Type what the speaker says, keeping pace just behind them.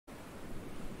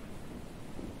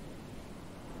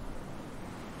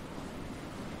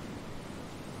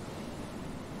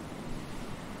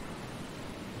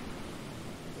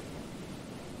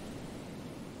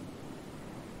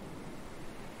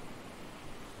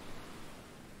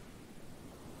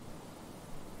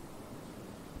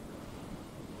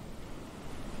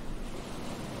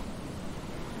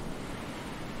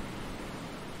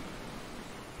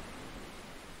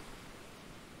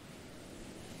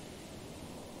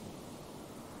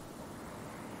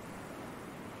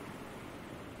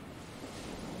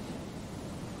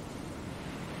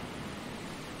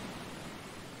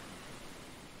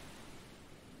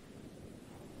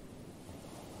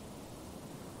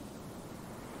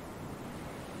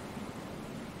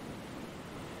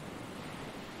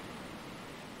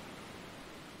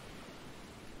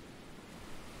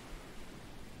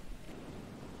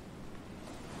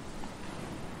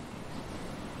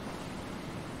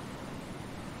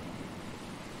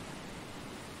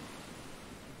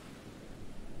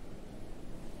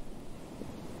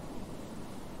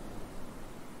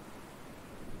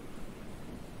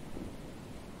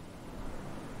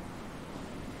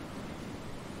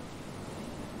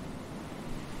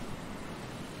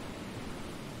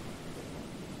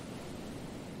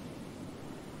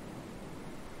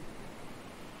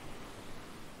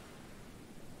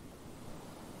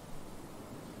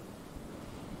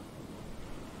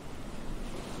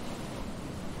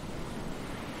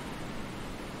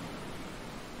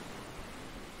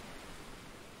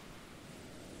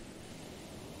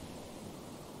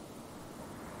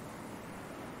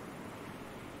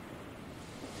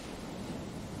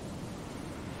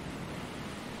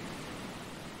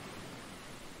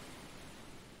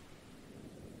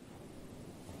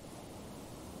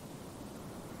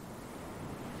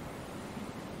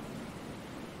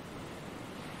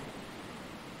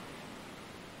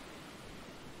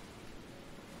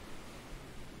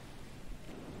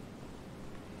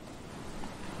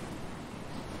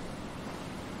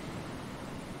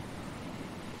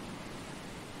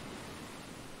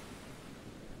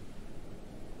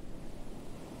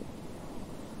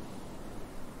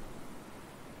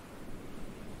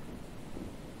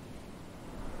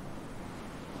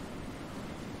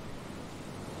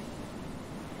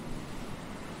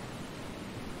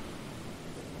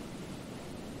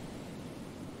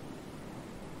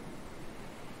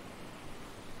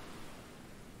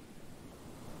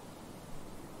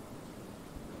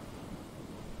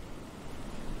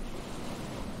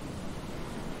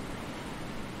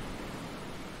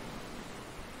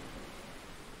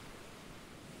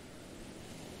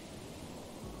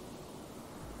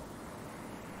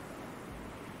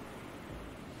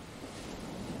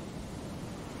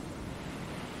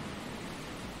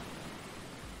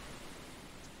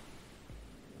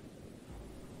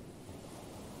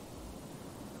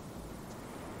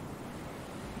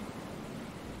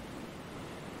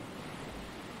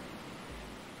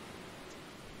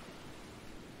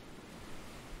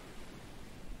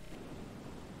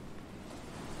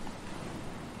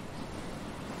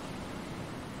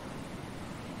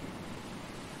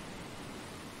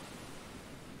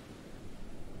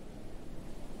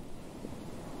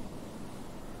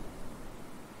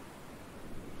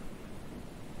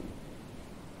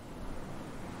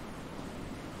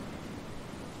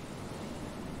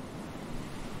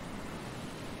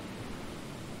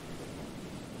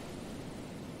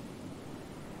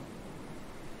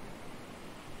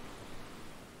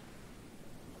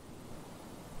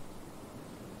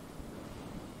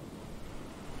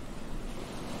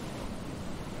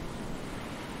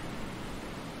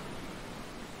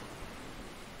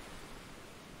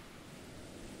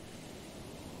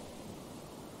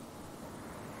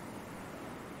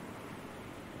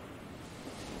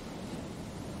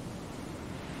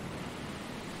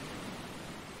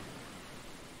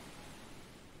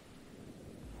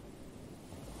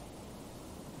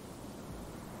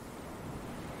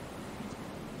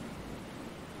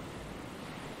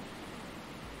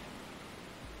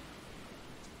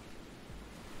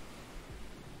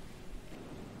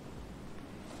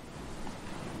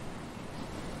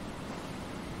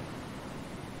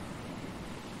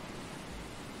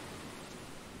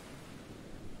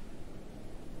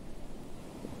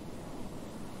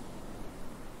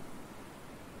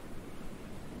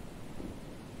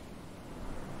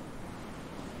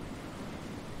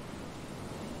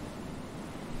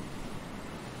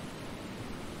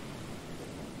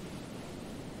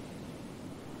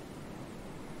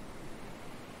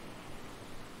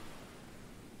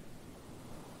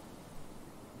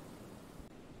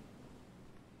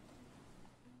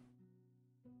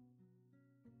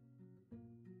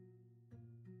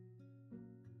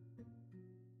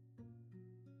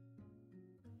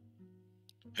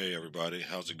Hey everybody,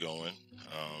 how's it going?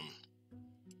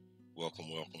 Welcome,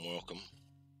 welcome, welcome.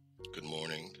 Good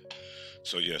morning.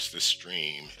 So yes, this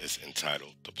stream is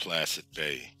entitled "The Placid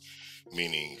Bay,"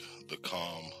 meaning the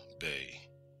calm bay,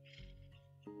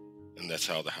 and that's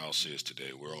how the house is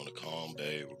today. We're on a calm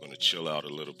bay. We're going to chill out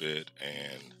a little bit,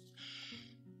 and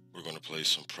we're going to play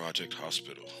some Project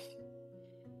Hospital,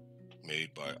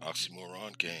 made by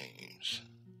Oxymoron Games.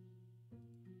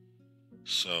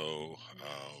 So,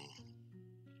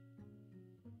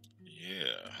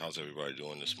 yeah, how's everybody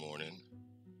doing this morning?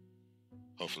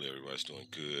 Hopefully, everybody's doing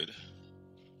good.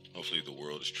 Hopefully, the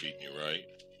world is treating you right.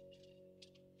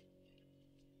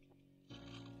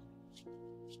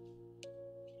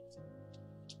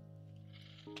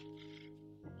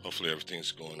 Hopefully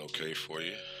everything's going okay for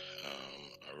you.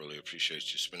 I really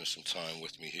appreciate you spending some time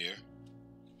with me here.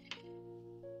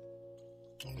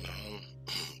 Um,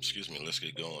 excuse me, let's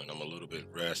get going. I'm a little bit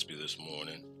raspy this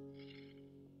morning,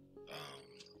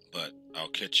 but I'll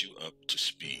catch you up to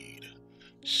speed.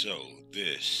 So,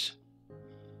 this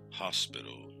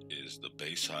hospital is the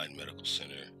Bayside Medical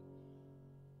Center,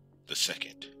 the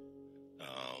second,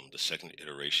 the second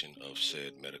iteration of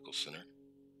said medical center.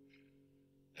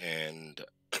 And,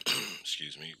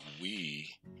 excuse me,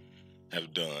 we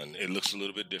have done, it looks a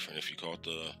little bit different. If you caught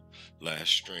the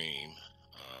last stream,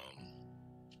 um,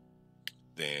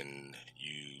 then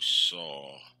you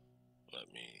saw,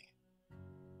 let me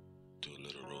do a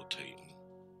little rotating.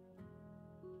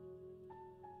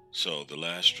 So the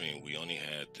last stream, we only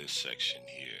had this section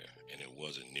here, and it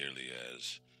wasn't nearly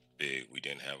as big. We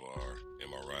didn't have our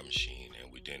MRI machine,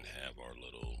 and we didn't have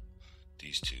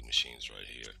these two machines right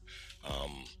here.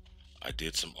 I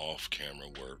did some off-camera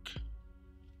work.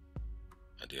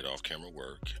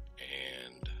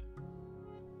 And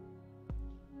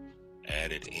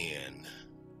added in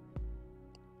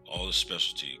all the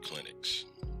specialty clinics.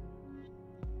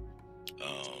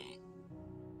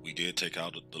 We did take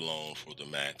out the loan for the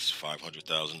max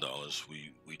 $500,000.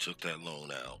 We took that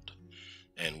loan out,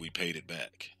 and we paid it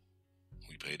back.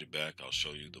 I'll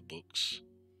show you the books.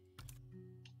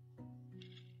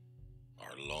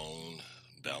 Our loan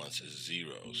balance is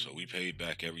zero, so we paid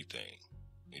back everything.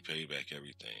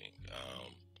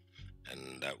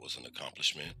 And that was an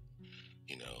accomplishment.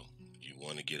 You know, you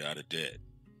want to get out of debt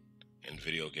in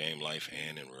video game life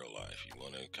and in real life. You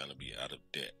want to kind of be out of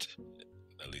debt.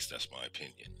 At least that's my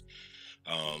opinion.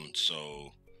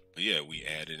 But yeah, we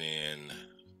added in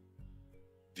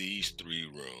these three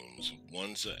rooms.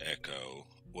 One's an echo.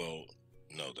 Well,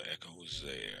 no, the echo was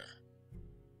there.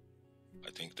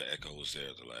 I think the echo was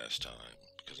there the last time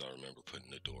because I remember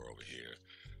putting the door over here.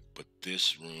 But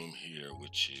this room here,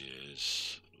 which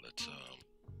is,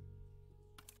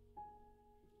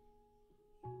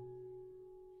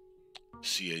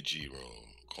 CAG room.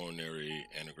 Coronary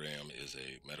angiogram is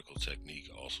a medical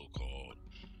technique also called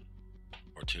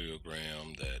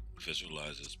arteriogram that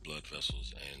visualizes blood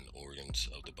vessels and organs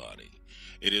of the body.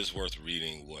 It is worth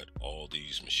reading what all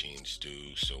these machines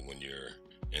do, so when you're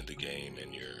in the game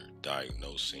and you're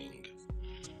diagnosing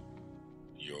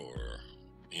your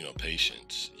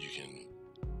patients, you can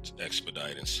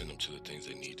expedite and send them to the things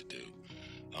they need to do.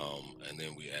 And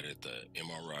then we added the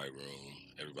MRI room.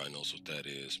 Everybody knows what that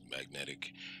is: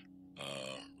 magnetic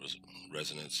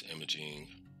resonance imaging.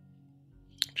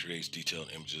 Creates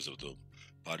detailed images of the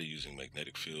body using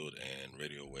magnetic field and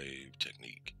radio wave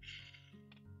technique.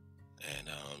 And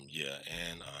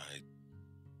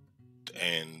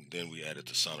and then we added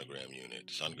the sonogram unit.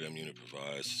 The sonogram unit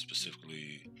provides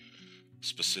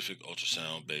specific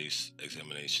ultrasound based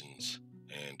examinations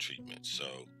and treatments.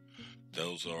 So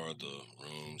those are the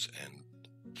rooms, and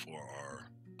for our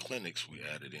clinics we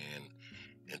added in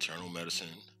internal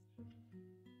medicine,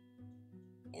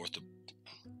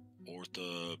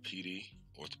 orthopedy,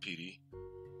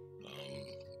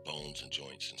 bones and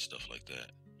joints and stuff like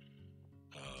that.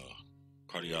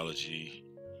 Cardiology,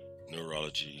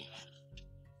 neurology,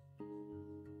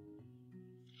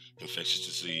 infectious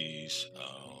disease.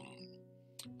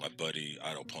 My buddy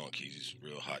Idle Punk, he's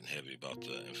real hot and heavy about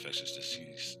the infectious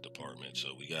disease department,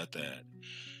 so we got that.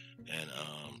 And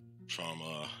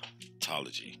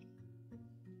traumatology.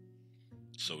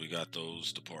 So we got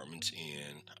those departments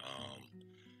in.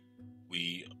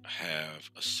 We have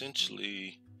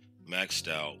essentially maxed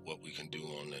out what we can do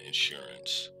on the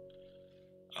insurance,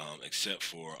 except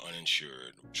for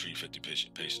uninsured. Treat 50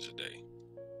 patients a day.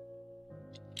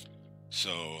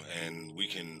 So, and we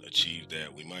can achieve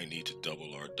that. We might need to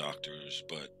double our doctors,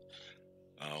 but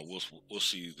we'll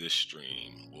see this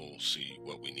stream. We'll see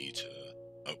what we need to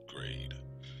upgrade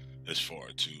as far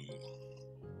to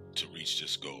reach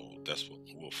this goal. That's what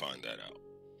we'll find that out.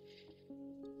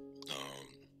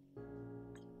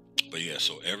 But yeah,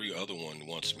 so every other one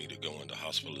wants me to go into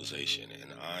hospitalization,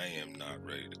 and I am not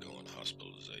ready to go into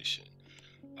hospitalization.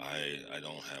 I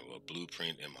don't have a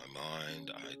blueprint in my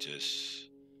mind. I just,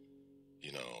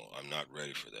 I'm not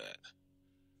ready for that.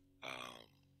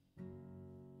 Um,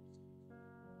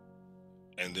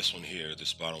 and this one here,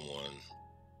 this bottom one,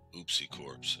 Oopsie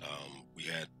Corpse. We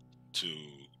had to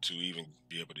to even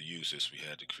be able to use this. We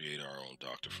had to create our own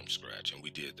doctor from scratch, and we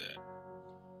did that.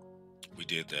 We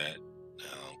did that.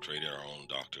 Created our own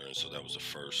doctor, and so that was the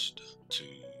first to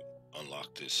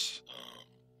unlock this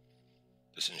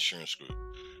insurance group.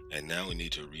 And now we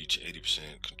need to reach 80%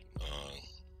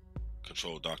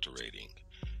 controlled doctor rating,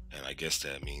 and I guess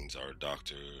that means our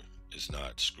doctor is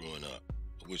not screwing up,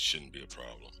 which shouldn't be a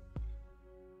problem.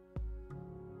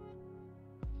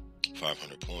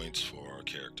 500 points for our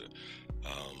character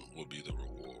will be the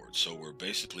reward. So we're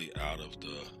basically out of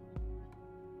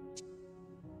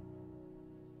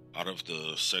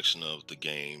the section of the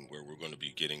game where we're going to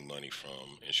be getting money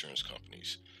from insurance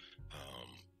companies,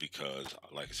 because,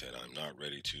 like I said, I'm not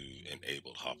ready to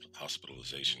enable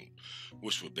hospitalization,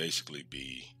 which would basically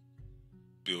be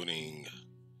building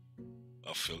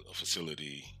a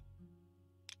facility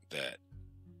that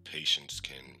patients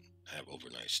can have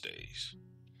overnight stays.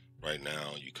 Right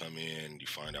now, you come in, you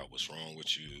find out what's wrong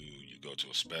with you, you go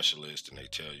to a specialist, and they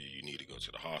tell you you need to go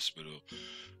to the hospital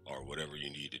or whatever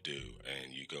you need to do,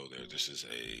 and you go there. This is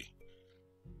a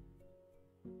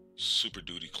super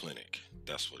duty clinic.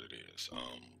 That's what it is.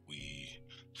 We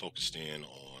focused in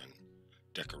on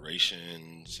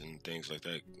decorations and things like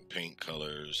that, paint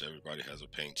colors. Everybody has a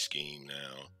paint scheme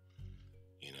now.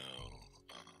 You know,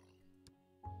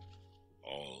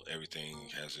 everything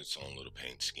has its own little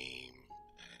paint scheme,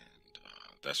 and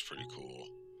that's pretty cool.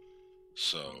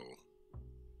 So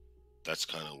that's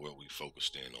kind of what we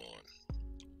focused in on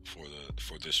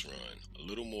for this run. A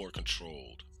little more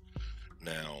controlled.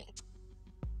 Now,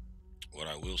 what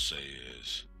I will say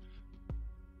is,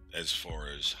 as far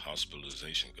as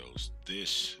hospitalization goes,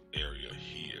 this area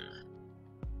here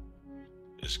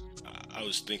is, I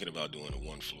was thinking about doing a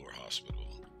one floor hospital.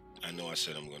 I know I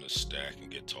said I'm going to stack and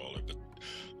get taller, but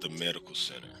the medical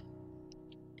center,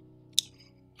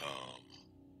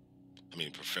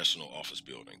 professional office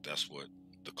building, that's what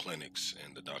the clinics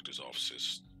and the doctor's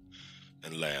offices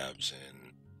and labs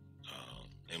and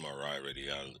MRI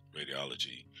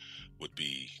radiology would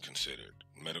be considered.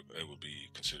 It would be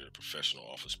considered a professional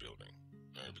office building,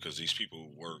 right? Because these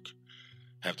people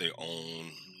have their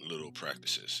own little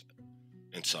practices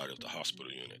inside of the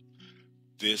hospital unit.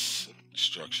 This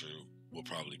structure will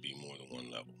probably be more than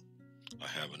one level. I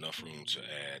have enough room to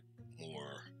add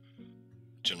more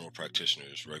general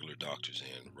practitioners, regular doctors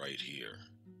in right here.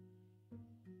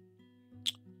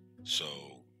 So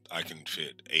I can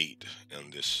fit 8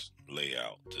 in this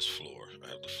layout, this floor. I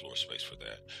have the floor space for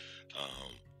that.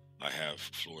 I have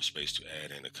floor space to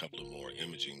add in a couple of more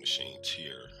imaging machines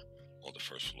here on the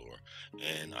first floor,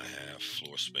 and I have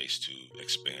floor space to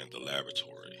expand the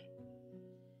laboratory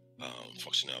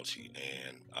functionality.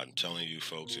 And I'm telling you,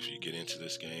 folks, if you get into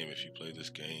this game, if you play this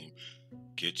game,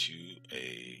 get you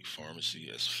a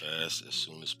pharmacy as fast as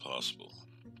soon as possible.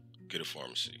 Get a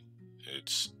pharmacy. It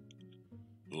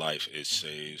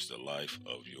saves the life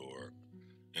of your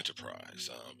enterprise.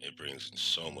 It brings in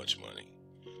so much money.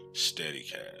 Steady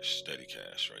cash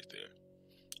right there.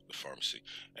 The pharmacy.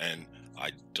 And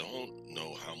I don't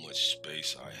know how much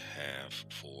space I have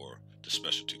for the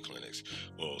specialty clinics.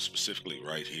 Well, specifically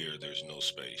right here, there's no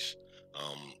space.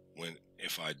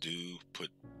 If I do put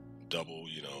double,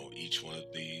 each one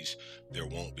of these, there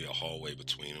won't be a hallway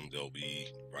between them. They'll be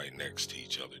right next to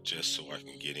each other, just so I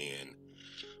can get in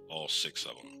all 6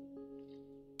 of them.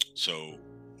 So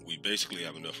we basically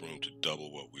have enough room to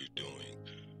double what we're doing.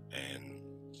 And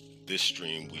this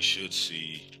stream, we should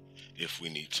see, if we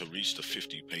need to reach the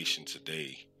 50 patients a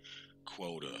day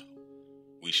quota,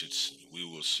 we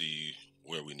will see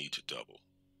where we need to double,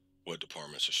 what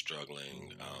departments are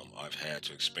struggling. I've had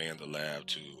to expand the lab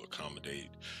to accommodate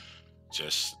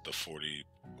just the 40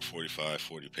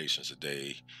 patients a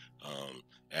day.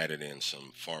 Added in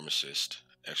some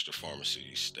extra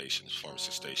pharmacy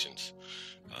stations,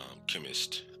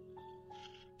 chemist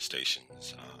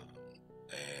stations,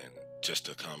 and just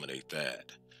to accommodate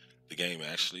that. The game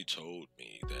actually told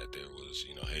me that there was,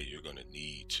 hey, you're going to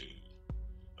need to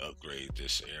upgrade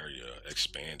this area,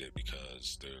 expand it,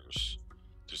 because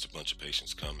there's a bunch of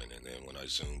patients coming. And then when I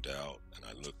zoomed out and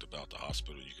I looked about the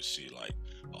hospital, you could see like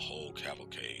a whole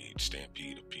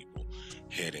stampede of people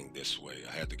heading this way.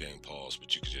 I had the game paused,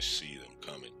 but you could just see them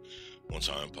coming. Once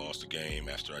I unpaused the game,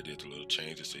 after I did the little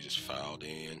changes, they just filed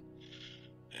in.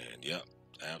 And yep,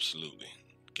 absolutely.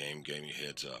 Game gave me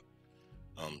heads up.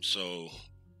 So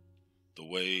the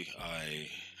way I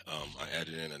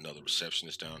added in another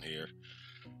receptionist down here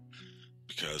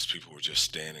because people were just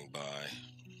standing by.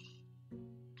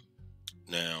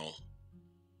 Now,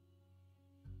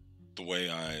 the way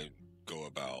I go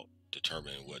about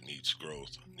determining what needs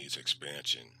growth, needs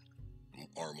expansion,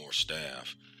 or more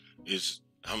staff is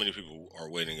how many people are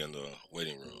waiting in the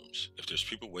waiting rooms. If there's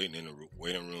people waiting in the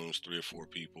waiting rooms, 3 or 4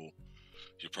 people,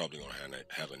 you're probably going to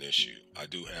have an issue. I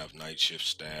do have night shift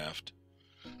staffed,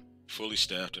 fully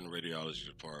staffed in the radiology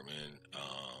department.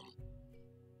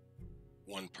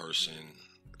 One person,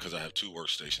 because I have 2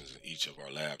 workstations in each of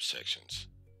our lab sections,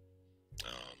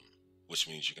 um, which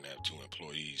means you can have 2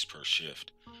 employees per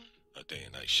shift, a day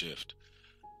and night shift.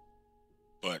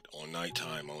 But on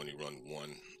nighttime, I only run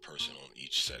one person on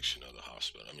each section of the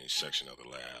hospital. I mean, section of the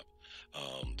lab.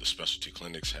 The specialty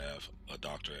clinics have a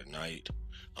doctor at night.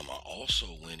 I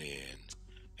also went in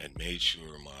and made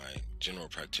sure my general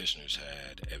practitioners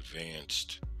had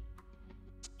advanced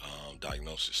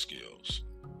diagnosis skills.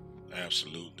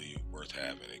 Absolutely worth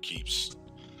having. It keeps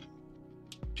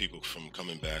people from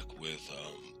coming back with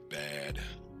bad,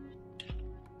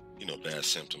 bad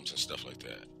symptoms and stuff like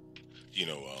that.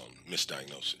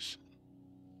 Misdiagnosis.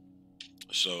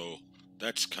 So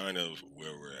that's kind of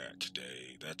where we're at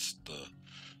today. That's the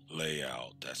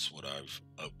layout. That's what I've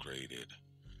upgraded.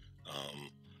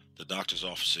 Um, the doctor's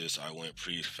offices, I went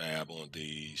prefab on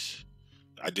these.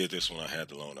 I did this when I had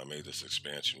the loan. I made this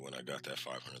expansion when I got that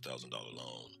 $500,000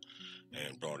 loan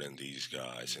and brought in these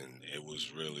guys, and it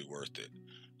was really worth it.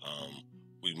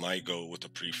 We might go with the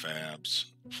prefabs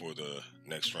for the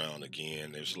next round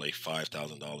again. There's like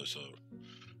 $5,000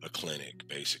 a clinic,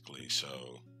 basically.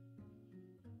 So,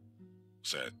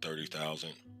 what's that?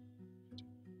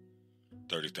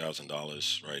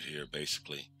 $30,000 right here,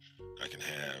 basically. I can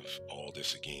have all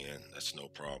this again. That's no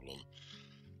problem.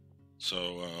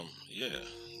 So, yeah,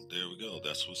 there we go.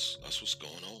 That's what's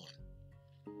going on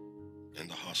in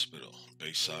the hospital.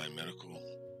 Bayside Medical,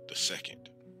 the second.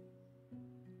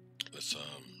 Let's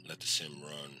let the sim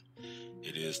run.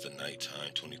 It is the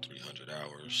nighttime, 2,300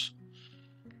 hours.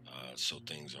 So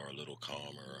things are a little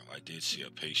calmer. I did see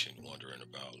a patient wandering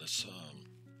about. Let's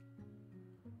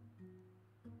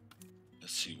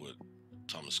see what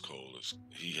Thomas Cole is.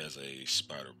 He has a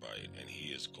spider bite, and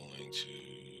he is going to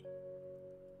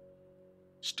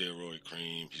steroid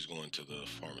cream. He's going to the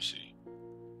pharmacy.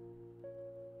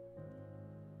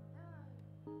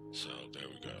 So there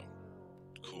we go.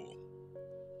 Cool.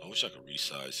 I wish I could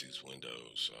resize these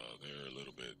windows. They're a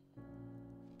little bit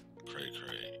cray.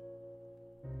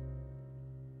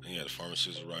 And yeah, the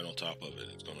pharmacist is right on top of it.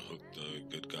 It's going to hook the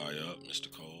good guy up,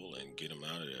 Mr. Cole, and get him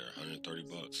out of there.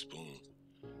 $130. Boom.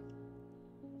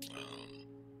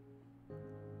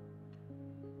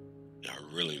 Yeah, I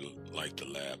really like the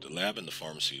lab. The lab and the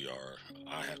pharmacy are,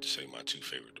 I have to say, my 2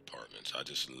 favorite departments. I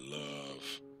just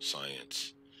love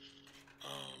science.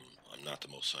 I'm not the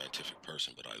most scientific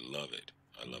person, but I love it.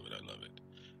 I love it.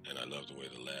 And I love the way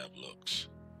the lab looks.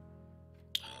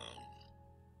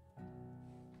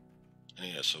 And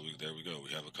yeah, so there we go.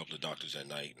 We have a couple of doctors at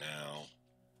night now.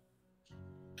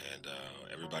 And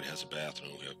everybody has a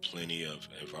bathroom. We have plenty of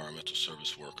environmental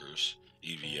service workers,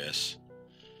 EVS.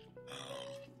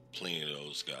 Plenty of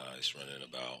those guys running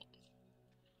about.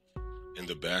 In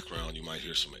the background, you might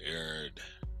hear some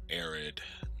arid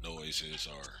noises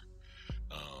or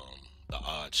the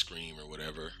odd scream or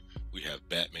whatever. We have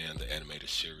Batman, the animated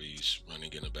series,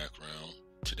 running in the background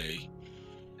today.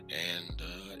 And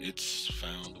it's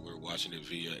found we're watching it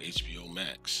via HBO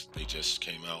Max. They just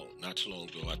came out not too long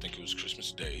ago. I think it was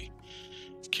Christmas Day.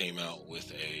 Came out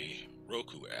with a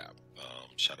Roku app.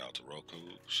 Shout out to Roku.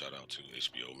 Shout out to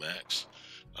HBO Max.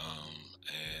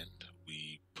 And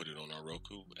we put it on our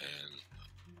Roku, and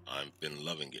I've been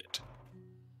loving it.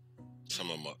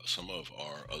 Some of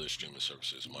our other streaming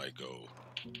services might go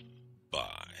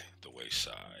by the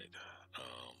wayside.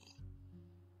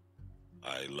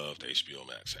 I love the HBO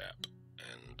Max app,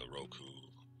 and the Roku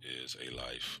is a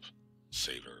life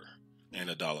saver and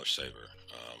a dollar saver.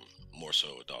 More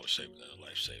so a dollar saver than a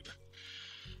life saver.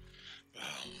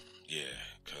 Yeah,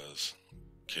 because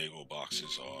cable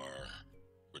boxes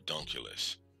are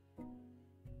redonkulous.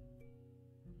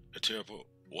 A terrible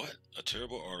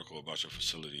article about your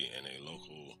facility in a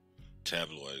local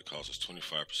tabloid causes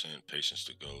 25% patients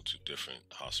to go to different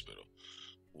hospital.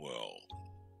 Well,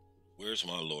 where's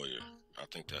my lawyer? I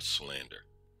think that's slander.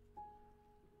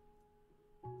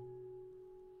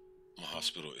 My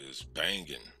hospital is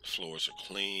banging. Floors are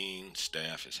clean.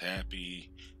 Staff is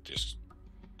happy. There's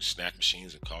snack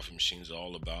machines and coffee machines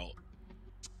all about.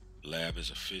 Lab is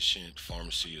efficient.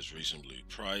 Pharmacy is reasonably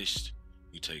priced.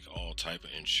 We take all type of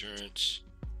insurance.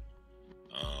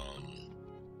 Um,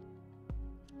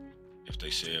 if they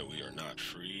say we are not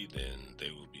free, then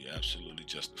they will be absolutely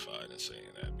justified in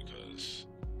saying that, because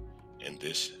in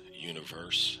this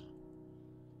universe,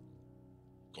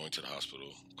 going to the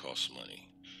hospital costs money.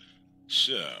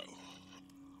 So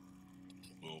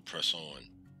we'll press on.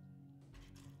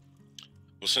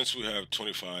 Well, since we have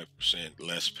 25%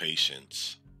 less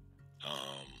patients,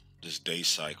 um, this day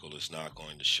cycle is not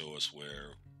going to show us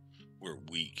where we're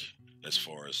weak as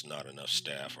far as not enough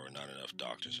staff or not enough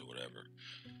doctors or whatever.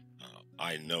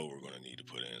 I know we're going to need to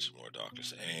put in some more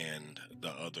doctors. And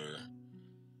the other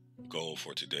goal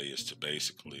for today is to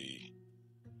basically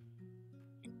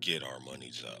get our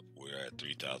monies up. We're at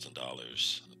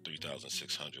 $3,000,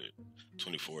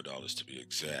 $3,624 to be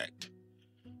exact.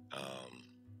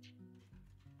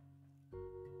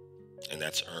 And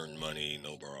that's earned money,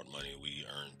 no borrowed money. We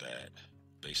earned that.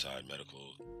 Bayside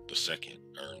Medical, the second,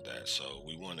 earned that. So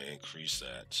we want to increase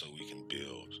that so we can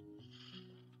build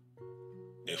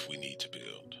if we need to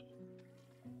build.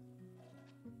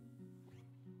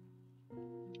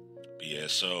 But yeah,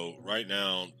 so right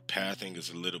now, pathing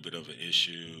is a little bit of an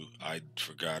issue. I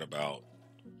forgot about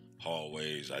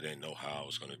hallways. I didn't know how I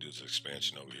was going to do this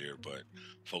expansion over here, but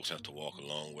folks have to walk a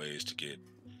long ways to get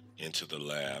into the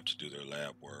lab to do their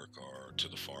lab work or to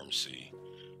the pharmacy.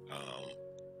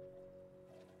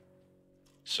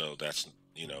 So that's,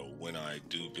 when I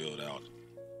do build out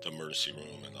the emergency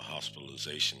room and the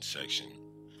hospitalization section,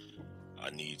 I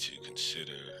need to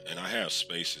consider, and I have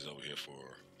spaces over here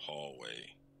for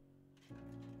hallway.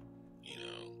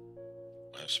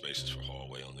 I have spaces for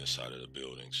hallway on this side of the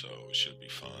building, so it should be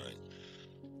fine.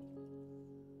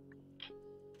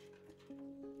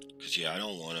 Because, yeah,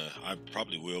 I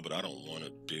probably will, but I don't want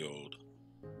to build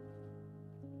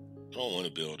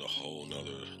a whole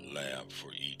nother lab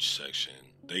for each section.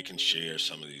 They can share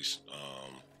some of these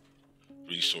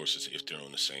resources if they're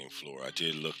on the same floor. I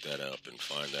did look that up and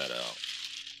find that out.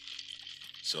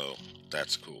 So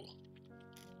that's cool.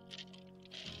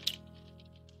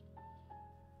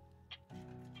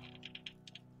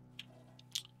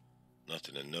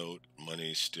 Nothing to note.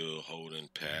 Money's still holding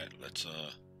pat. Let's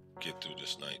get through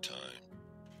this nighttime.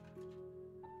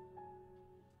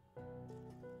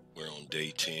 We're on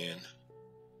day 10.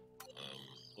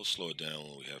 We'll slow it down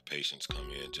when we have patients come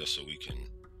in, just so we can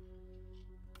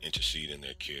intercede in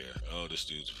their care. Oh, this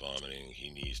dude's vomiting.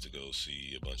 He needs to go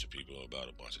see a bunch of people about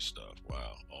a bunch of stuff.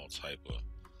 Wow, all type of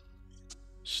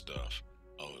stuff.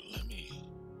 Oh, let me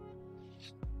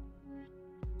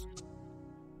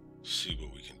see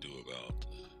what we can do about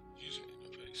the user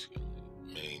interface.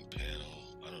 Main panel.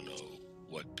 I don't know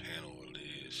what panel it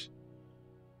is.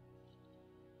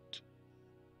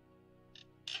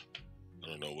 I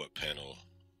don't know what panel,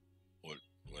 what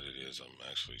it is I'm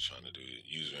actually trying to do.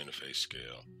 User interface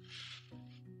scale.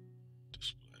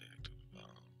 Display active.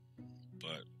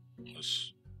 But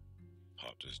let's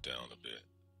pop this down a bit.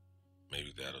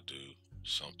 Maybe that'll do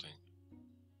something.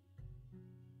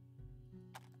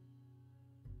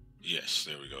 Yes,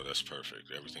 there we go. That's perfect.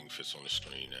 Everything fits on the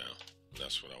screen now.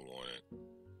 That's what I wanted.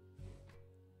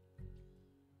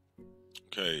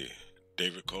 Okay,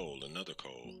 David Cole, another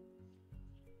Cole.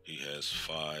 He has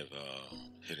 5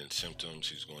 hidden symptoms.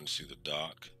 He's going to see the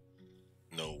doc.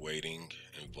 No waiting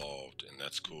involved, and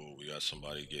that's cool. We got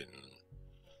somebody getting,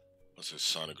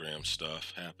 sonogram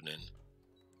stuff happening.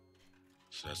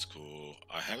 So that's cool.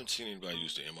 I haven't seen anybody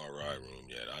use the MRI room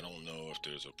yet. I don't know if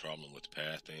there's a problem with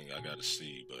pathing. I got to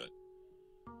see, but,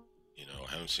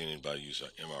 I haven't seen anybody use an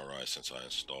MRI since I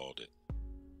installed it.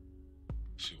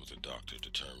 See what the doctor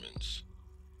determines.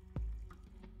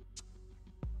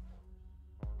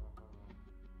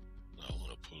 I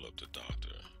want to pull up the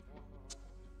doctor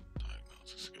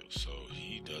diagnostic skills. So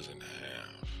he doesn't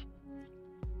have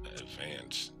the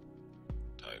advanced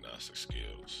diagnostic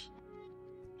skills.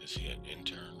 Is he an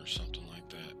intern or something like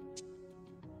that?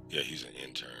 Yeah, he's an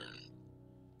intern.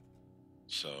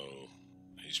 So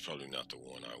he's probably not the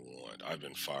one I want. I've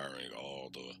been firing all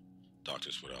the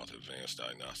doctors without advanced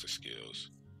diagnostic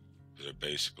skills. They're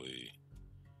basically,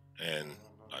 and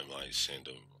I might send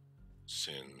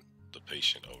the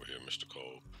patient over here, Mr.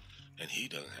 Cole, and he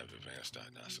doesn't have advanced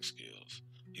diagnostic skills.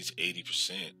 He's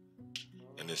 80%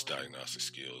 in his diagnostic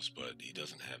skills, but he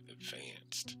doesn't have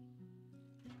advanced.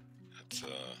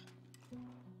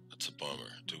 That's a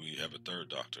bummer. Do we have a third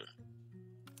doctor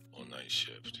on night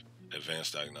shift?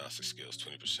 Advanced diagnostic skills,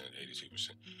 20%,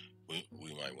 82%.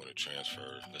 We might want to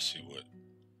transfer. Let's see what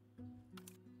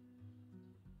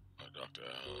our doctor.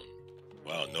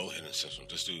 Wow, no hidden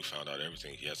symptoms. This dude found out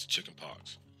everything. He has chicken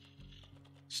pox,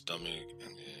 stomach,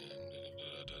 and then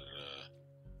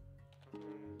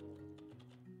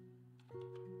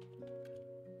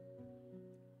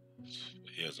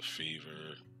He has a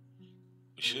fever.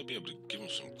 We should be able to give him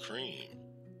some cream.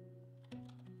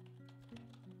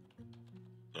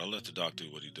 But I'll let the doc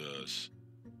do what he does.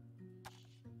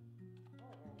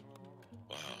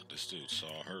 Wow, this dude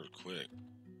saw her quick.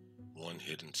 One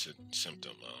hidden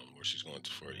symptom, where she's going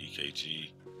for an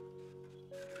EKG.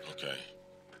 Okay.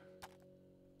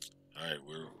 All right,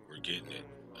 we're getting it.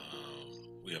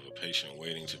 We have a patient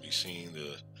waiting to be seen.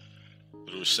 The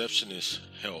receptionists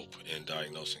help in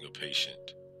diagnosing a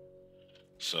patient,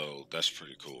 so that's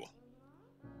pretty cool.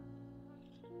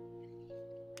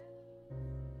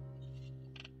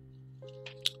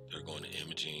 They're going to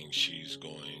imaging. She's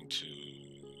going to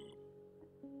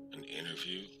an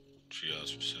interview.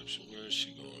 Triage reception. Where is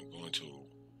she going? Going to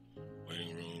a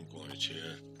waiting room. Going to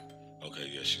chair. Okay,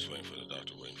 yeah, she's waiting for the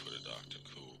doctor. Waiting for the doctor.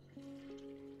 Cool.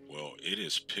 Well, it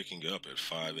is picking up at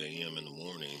 5 a.m. in the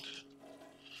morning.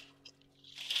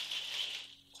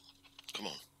 Come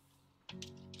on.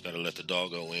 Gotta let the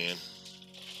doggo in.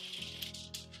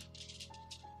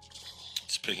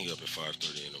 It's picking up at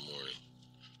 5:30 in the morning.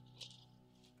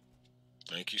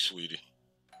 Thank you, sweetie.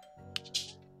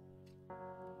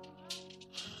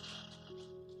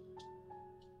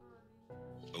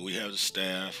 But we have the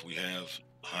staff. We have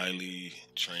highly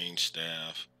trained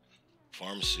staff.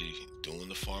 Pharmacy, doing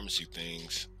the pharmacy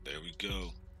things. There we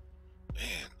go.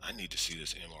 Man, I need to see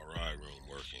this MRI room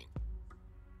working.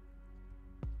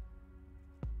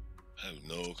 I have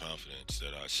no confidence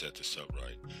that I set this up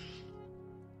right.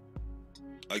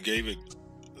 I gave it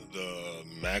the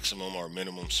maximum or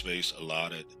minimum space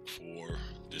allotted for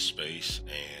this space,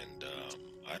 and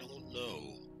I don't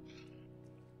know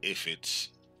if it's,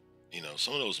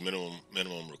 some of those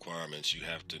minimum requirements, you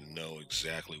have to know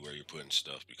exactly where you're putting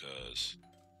stuff, because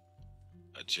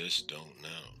I just don't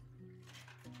know.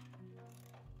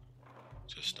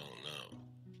 Just don't know.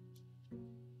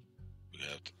 We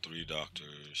have the 3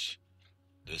 doctors.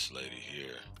 This lady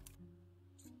here,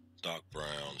 Doc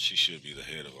Brown, she should be the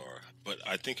head of but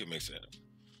I think it makes it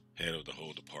head of the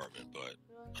whole department, but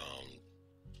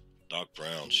Doc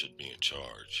Brown should be in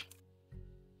charge.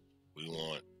 We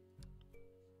want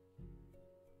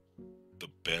the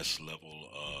best level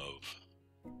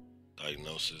of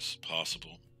diagnosis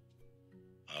possible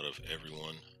out of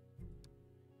everyone.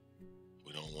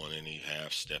 We don't want any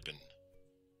half-stepping.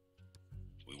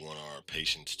 We want our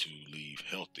patients to leave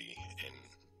healthy and,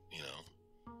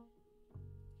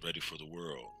 ready for the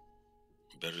world.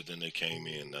 Better than they came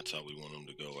in. That's how we want them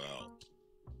to go out.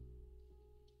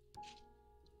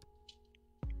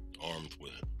 Armed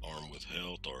with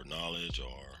health or knowledge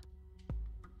or,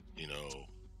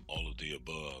 all of the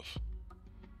above.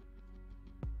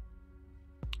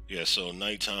 Yeah, so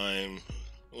nighttime,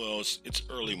 well, it's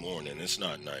early morning. It's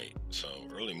not night. So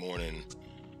early morning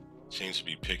seems to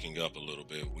be picking up a little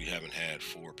bit. We haven't had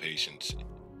 4 patients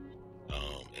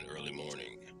in early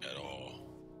morning at all.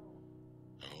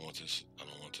 I don't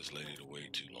want this lady to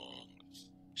wait too long.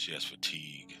 She has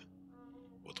fatigue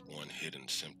with one hidden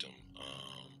symptom.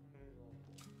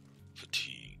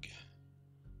 Fatigue.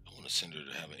 I want to send her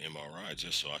to have an MRI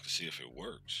just so I can see if it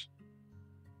works.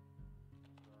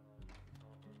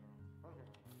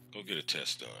 Go get a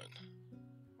test done.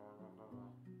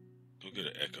 Go get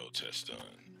an echo test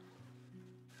done.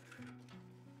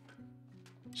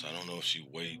 So I don't know if she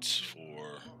waits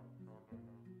for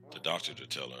the doctor to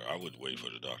tell her. I would wait for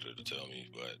the doctor to tell me,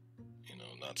 but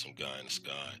not some guy in the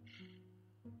sky.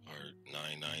 Or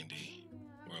 $990.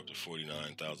 We're up to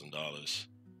 $49,000.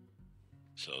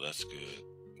 So that's good.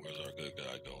 Where's our good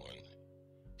guy going?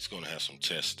 He's going to have some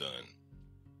tests done.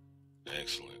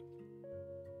 Excellent.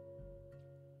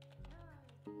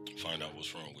 Find out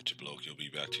what's wrong with your bloke. You'll be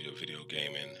back to your video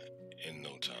gaming in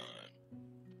no time.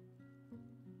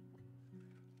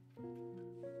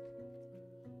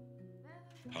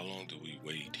 How long do we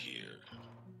wait here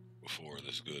before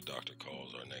this good doctor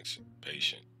calls our next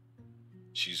patient?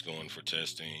 She's going for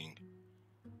testing.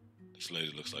 This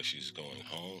lady looks like she's going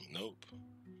home. Nope.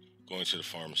 Going to the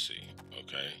pharmacy.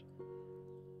 Okay.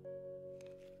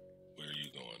 Where are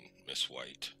you going, Miss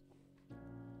White?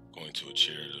 Going to a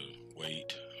chair to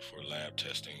wait for lab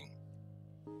testing.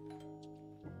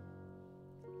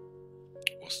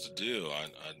 What's the deal?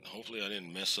 Hopefully I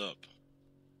didn't mess up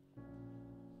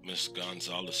Miss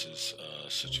Gonzalez's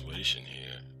situation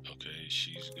here. Okay,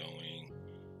 she's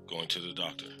going to the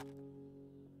doctor.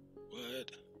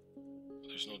 What?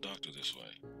 There's no doctor this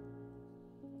way.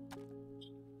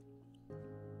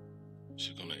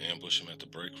 She gonna ambush him at the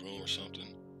break room or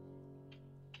something?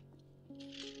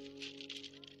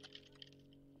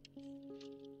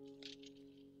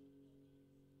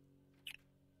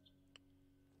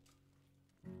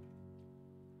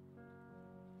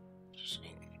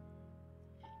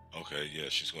 Okay, yeah,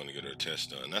 she's going to get her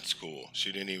test done. That's cool.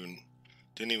 She didn't even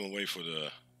wait for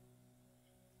the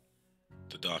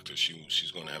doctor.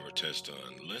 She's going to have her test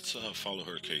done. Let's follow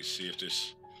her case. See if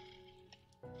this.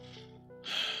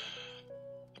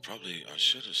 I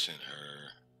should have sent her.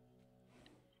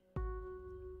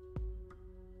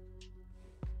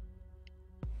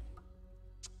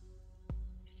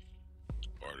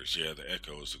 Artist. Yeah, the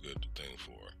echo is a good thing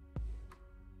for her.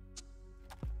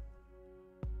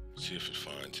 See if it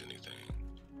finds anything.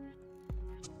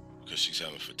 Because she's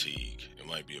having fatigue. It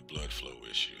might be a blood flow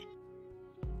issue.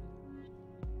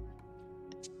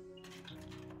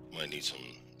 Might need some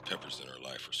peppers in her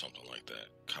life or something like that.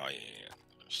 Cayenne,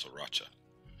 sriracha,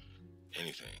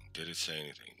 anything. Did it say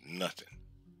anything? Nothing.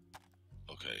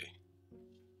 Okay.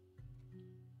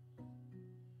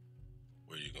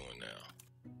 Where are you going now?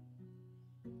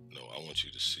 No, I want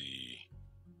you to see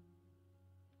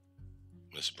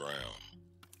Miss Brown.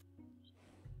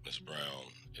 Miss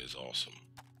Brown is awesome.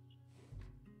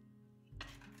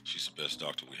 She's the best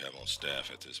doctor we have on staff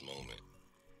at this moment.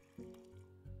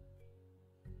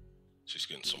 She's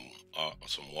getting some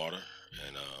water,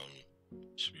 and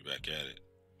she'll be back at it.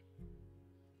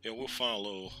 Yeah, we'll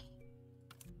follow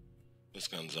Miss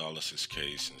Gonzalez's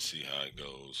case and see how it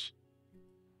goes.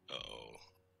 Uh-oh,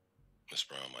 Miss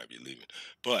Brown might be leaving,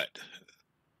 but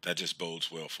that just bodes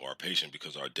well for our patient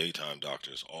because our daytime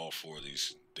doctors, all four of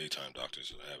these daytime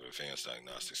doctors, have advanced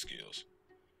diagnostic skills.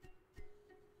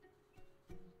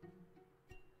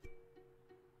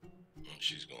 And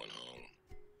she's going home.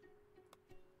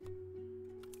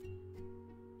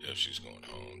 Yep, she's going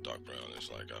home. Doc Brown is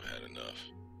like, I've had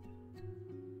enough.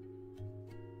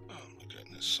 Oh my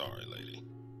goodness. Sorry, lady.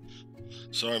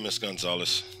 Sorry, Miss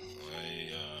Gonzalez. I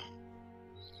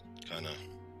kind of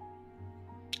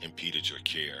impeded your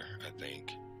care, I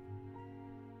think.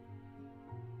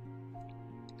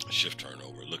 Shift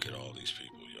turnover. Look at all these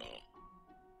people, y'all.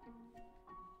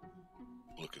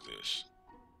 Look at this.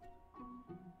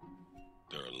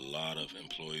 There are a lot of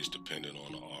employees dependent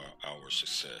on our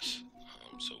success.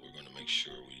 So we're going to make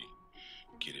sure we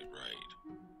get it right.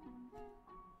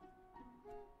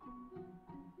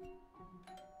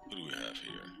 What do we have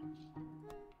here?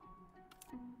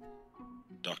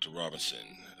 Dr.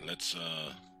 Robinson. Let's,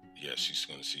 yeah, she's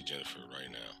going to see Jennifer right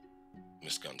now.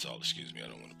 Miss Gonzalez, excuse me. I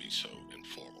don't want to be so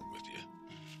informal with you.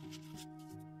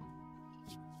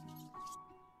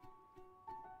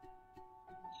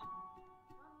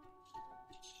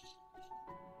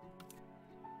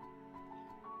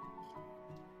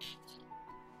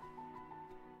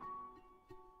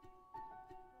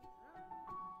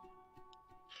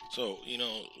 So,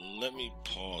 let me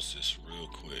pause this real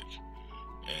quick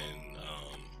and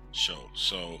show.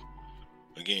 So,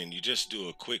 again, you just do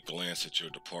a quick glance at your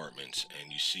departments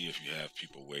and you see if you have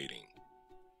people waiting.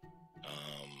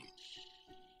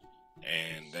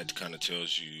 And that kind of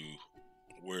tells you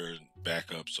where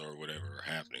backups or whatever are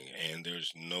happening. And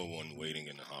there's no one waiting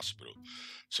in the hospital.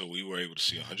 So we were able to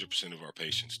see 100% of our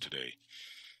patients today.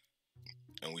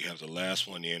 And we have the last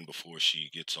one in before she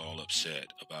gets all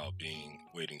upset about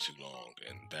waiting too long,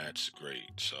 and that's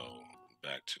great. So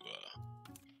back to it.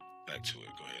 Go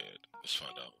ahead. Let's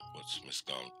find out what's Miss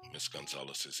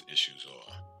Gonzalez's issues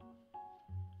are.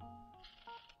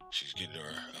 She's getting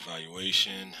her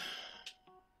evaluation,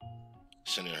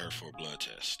 sending her for a blood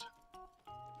test.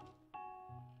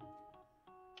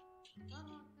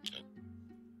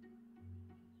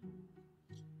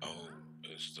 Oh,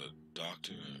 is the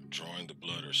doctor drawing the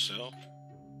blood herself?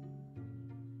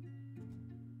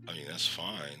 I mean, that's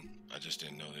fine. I just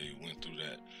didn't know they went through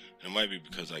that. And it might be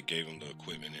because I gave them the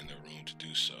equipment in their room to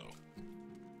do so.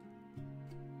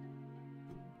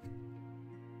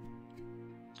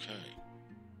 Okay.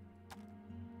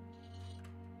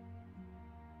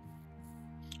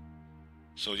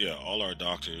 So yeah, all our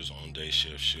doctors on day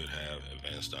shift should have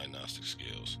advanced diagnostic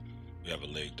skills. We have a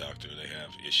leg doctor. They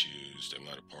have issues. They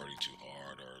might have partied too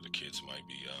hard, or the kids might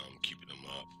be keeping them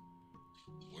up.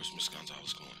 Where's Miss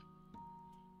Gonzalez going?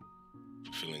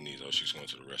 Fulfilling needs. Oh, she's going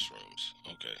to the restrooms.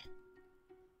 Okay.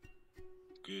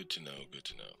 Good to know. Good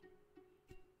to know.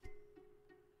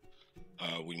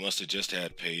 We must have just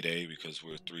had payday because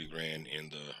we're $3,000 in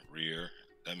the rear.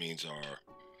 That means our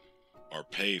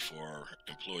pay for our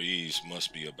employees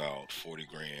must be about 40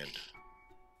 grand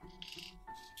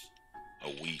a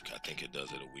week. I think it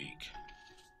does it a week.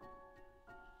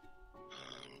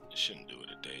 It shouldn't do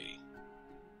it a day,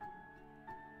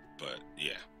 but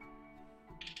yeah.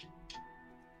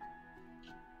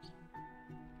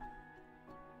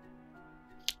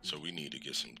 So we need to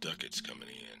get some ducats coming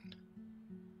in.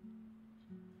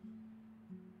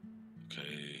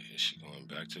 Okay, is she going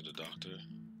back to the doctor?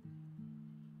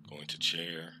 Going to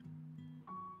chair.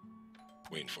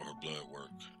 Waiting for her blood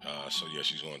work. So yeah,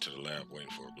 she's going to the lab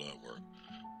waiting for her blood work,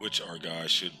 which our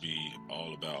guys should be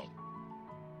all about.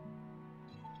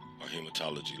 Our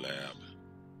hematology lab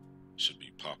should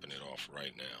be popping it off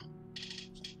right now.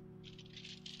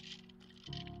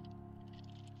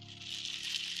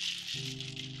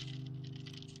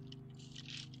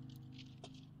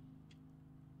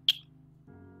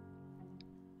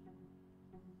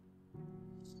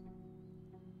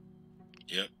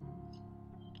 Yep.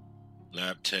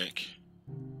 Lab tech,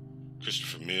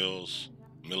 Christopher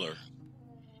Miller,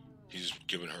 he's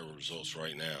giving her results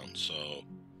right now. So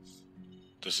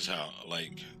this is how,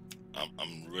 like,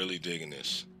 I'm really digging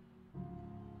this.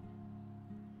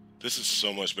 This is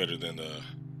so much better than the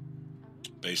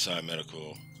Bayside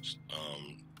Medical,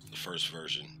 the first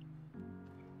version.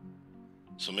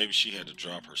 So maybe she had to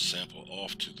drop her sample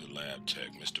off to the lab tech,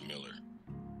 Mr. Miller.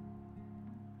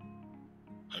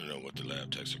 I don't know what the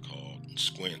lab techs are called.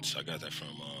 Squints. I got that from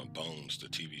Bones, the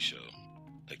TV show.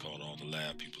 They called all the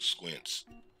lab people squints.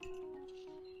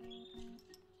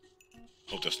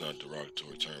 Hope that's not a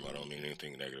derogatory term. I don't mean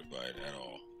anything negative by it at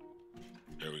all.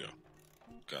 There we go.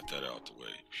 Got that out the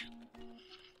way.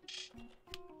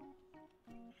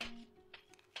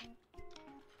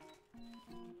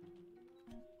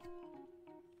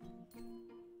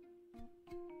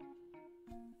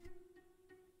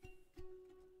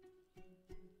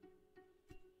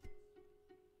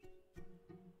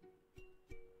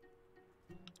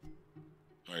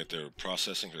 Alright, they're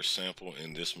processing her sample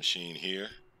in this machine here.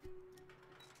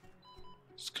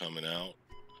 It's coming out.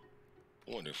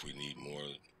 I wonder if we need more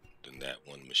than that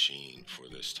one machine for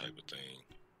this type of thing.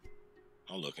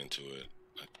 I'll look into it.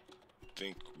 I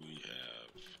think we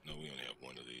have... No, we only have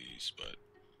one of these, but...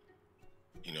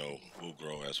 You know, we'll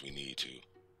grow as we need to.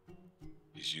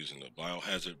 He's using the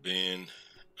biohazard bin,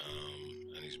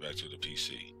 and he's back to the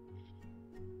PC.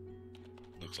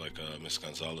 Looks like Miss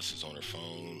Gonzalez is on her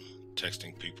phone,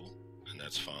 texting people, and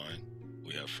that's fine.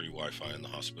 We have free Wi-Fi in the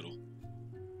hospital,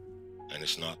 and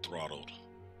it's not throttled.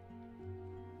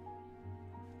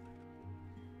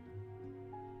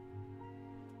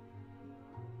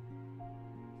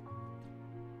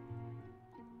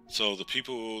 So the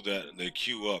people that they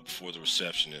queue up for the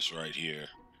receptionist right here,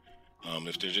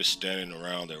 if they're just standing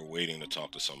around, they're waiting to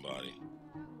talk to somebody.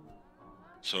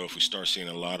 So if we start seeing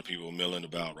a lot of people milling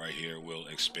about right here, we'll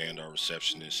expand our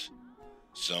receptionist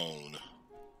zone.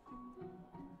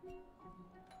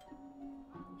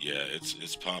 Yeah,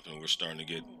 it's popping. We're starting to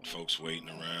get folks waiting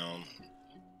around.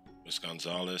 Miss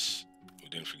Gonzalez, we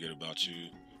didn't forget about you.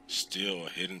 Still a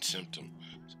hidden symptom.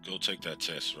 Go take that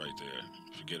test right there.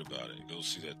 Forget about it. Go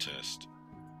see that test.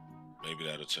 Maybe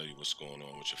that'll tell you what's going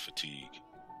on with your fatigue.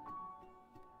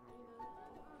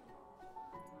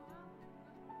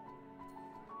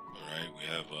 Alright, we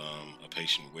have a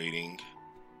patient waiting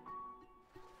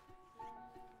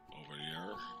over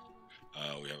here.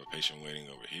 We have a patient waiting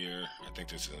over here. I think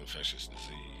this is an infectious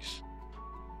disease.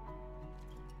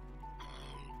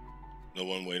 No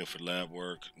one waiting for lab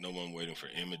work. No one waiting for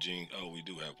imaging. Oh, we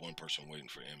do have one person waiting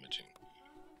for imaging.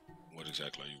 What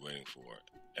exactly are you waiting for?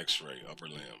 X-ray, upper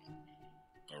limb.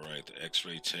 Alright, the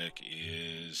X-ray tech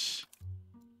is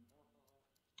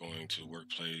going to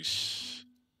workplace.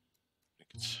 I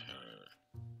think it's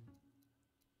her.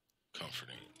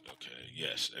 Comforting. Okay,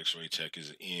 yes, X-ray tech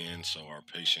is in, so our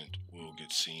patient will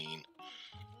get seen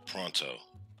pronto.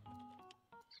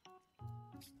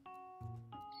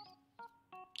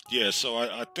 Yeah, so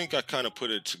I think I kind of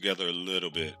put it together a little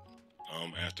bit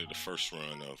after the first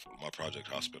run of my project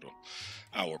hospital,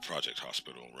 our project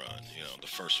hospital run, you know, the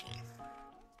first one.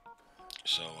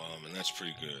 So, and that's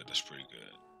pretty good. That's pretty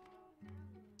good.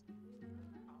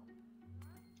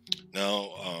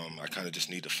 Now, I kind of just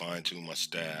need to fine tune my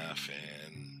staff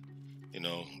and, you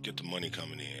know, get the money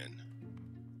coming in.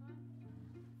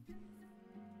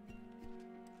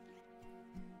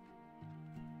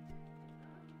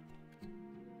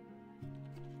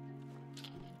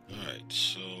 Alright,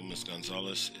 so Miss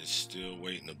Gonzalez is still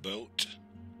waiting a boat.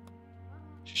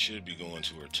 She should be going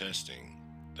to her testing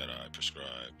that I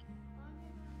prescribed.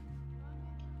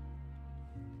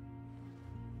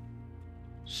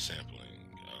 Sampling.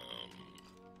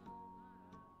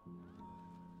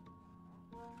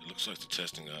 It looks like the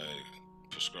testing I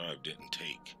prescribed didn't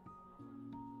take.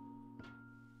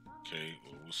 Okay,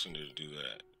 well, we'll send her to do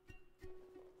that.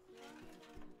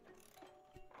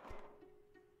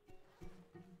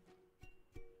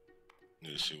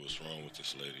 Need to see what's wrong with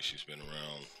this lady. She's been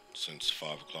around since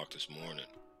 5 o'clock this morning.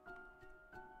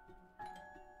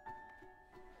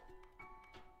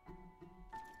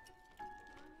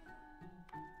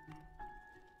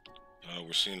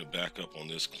 We're seeing a backup on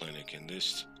this clinic, and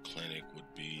this clinic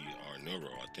would be our neuro.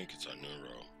 I think it's our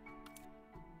neuro.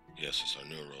 Yes, it's our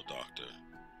neuro doctor.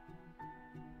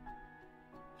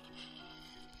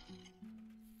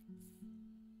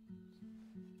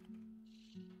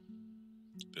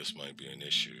 This might be an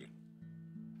issue.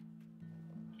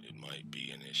 It might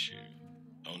be an issue.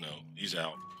 Oh no, he's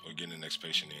out. We're getting the next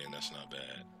patient in. That's not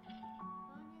bad.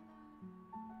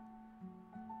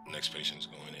 Next patient's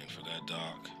going in for that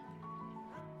doc.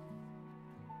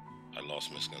 I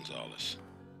lost Miss Gonzalez.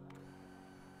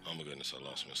 Oh my goodness, I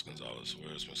lost Miss Gonzalez.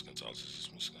 Where is Miss Gonzalez? Is this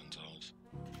Miss Gonzalez?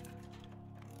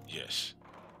 Yes.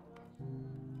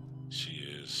 She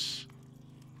is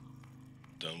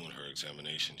done with her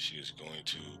examination. She is going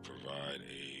to provide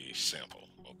a sample.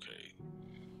 Okay.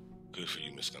 Good for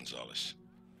you, Miss Gonzalez.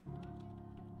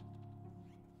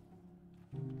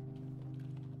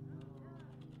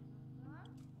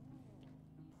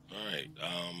 Alright,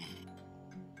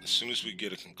 as soon as we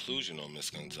get a conclusion on Miss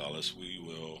Gonzalez, we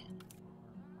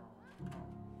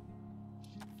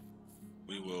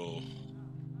will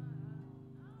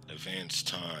advance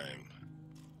time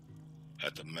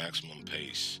at the maximum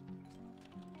pace.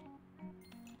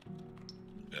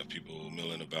 We have people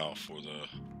milling about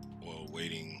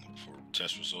waiting for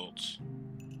test results.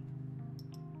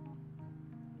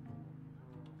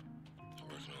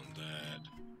 Working on that.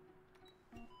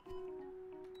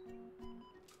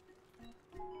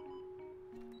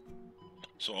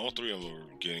 So all three of them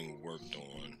are getting worked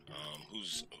on. Who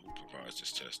provides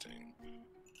this testing?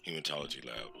 Hematology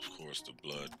lab. Of course, the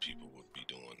blood people would be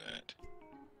doing that.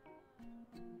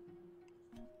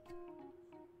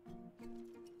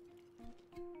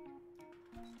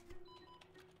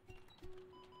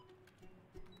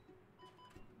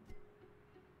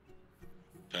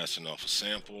 Passing off a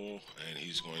sample, and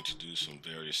he's going to do some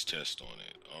various tests on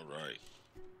it. All right.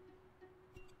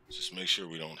 Just make sure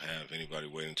we don't have anybody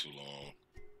waiting too long.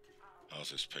 How's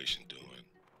this patient doing?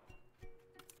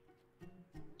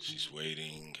 She's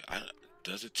waiting.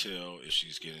 Does it tell if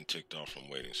she's getting ticked off from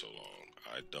waiting so long?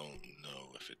 I don't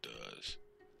know if it does.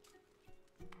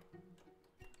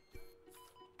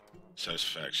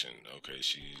 Satisfaction. Okay,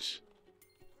 she's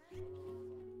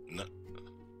not.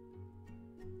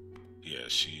 Yeah,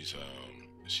 she's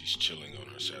chilling on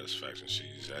her satisfaction.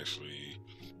 She's actually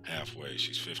halfway.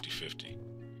 She's 50-50.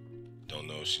 Don't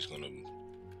know if she's gonna,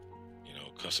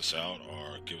 cuss us out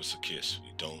or give us a kiss.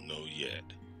 We don't know yet.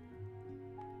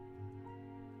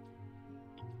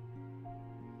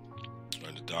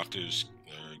 And the doctors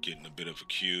are getting a bit of a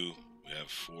queue. We have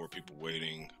 4 people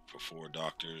waiting for 4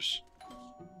 doctors.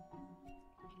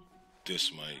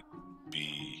 This might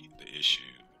be the issue.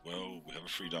 Well, we have a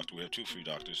free doctor. We have 2 free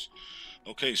doctors.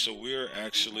 Okay, so we're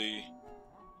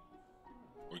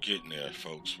getting there,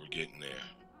 folks. We're getting there.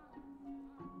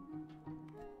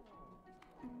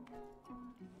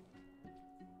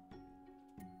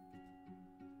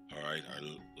 All right, our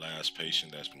last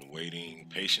patient that's been waiting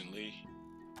patiently.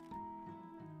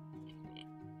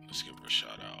 Let's give her a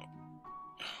shout out.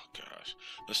 Oh gosh,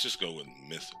 let's just go with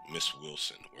Miss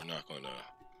Wilson. We're not gonna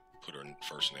put her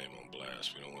first name on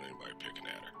blast. We don't want anybody picking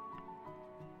at her.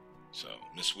 So,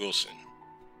 Miss Wilson.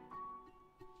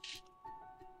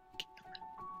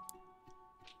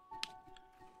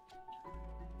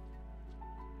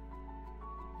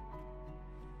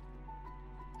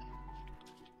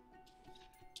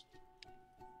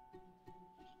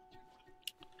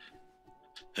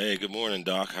 Hey, good morning,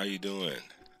 Doc. How you doing?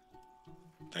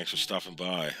 Thanks for stopping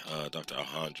by, Dr.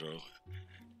 Alejandro.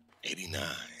 89.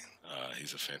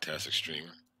 He's a fantastic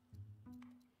streamer.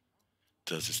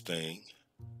 Does his thing.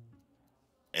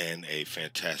 And a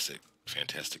fantastic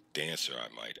dancer, I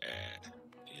might add.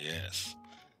 Yes.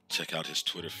 Check out his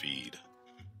Twitter feed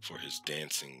for his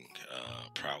dancing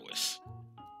prowess.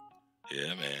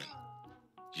 Yeah, man.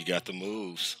 You got the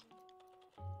moves.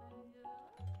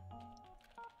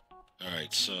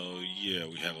 Alright, so yeah,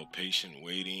 we have a patient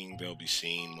waiting. They'll be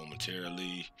seen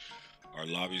momentarily. Our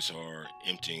lobbies are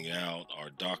emptying out. Our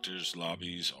doctors'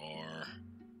 lobbies are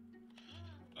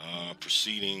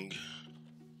proceeding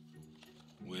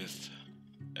with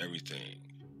everything.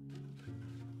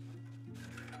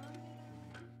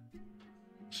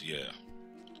 So yeah,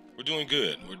 we're doing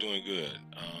good. We're doing good.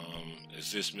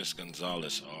 Is this Miss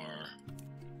Gonzalez or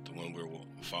the one we're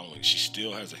following? She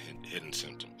still has a hidden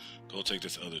symptom. Go take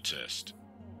this other test.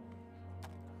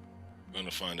 We're going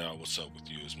to find out what's up with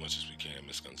you as much as we can,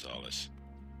 Miss Gonzalez.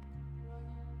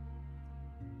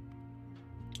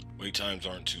 Wait times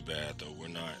aren't too bad, though.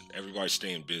 Everybody's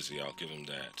staying busy, I'll give them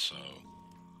that. So,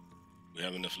 we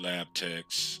have enough lab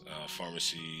techs,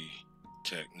 pharmacy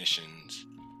technicians.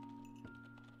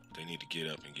 They need to get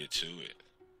up and get to it.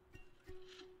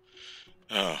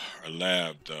 Our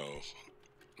lab, though.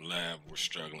 Lab, we're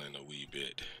struggling a wee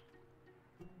bit.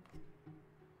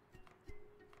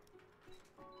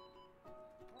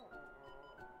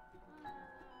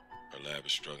 Our lab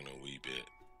is struggling a wee bit.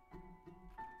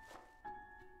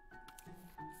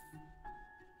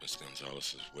 Miss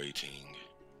Gonzalez is waiting.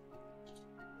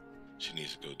 She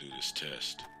needs to go do this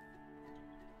test.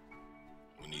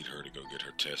 We need her to go get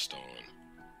her test on.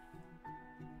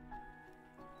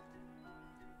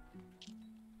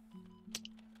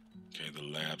 Okay, the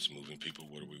lab's moving people.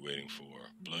 What are we waiting for?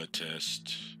 Blood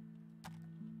test.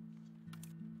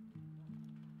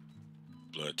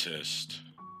 Blood test.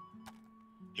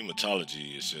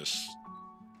 Hematology is just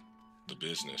the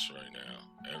business right now.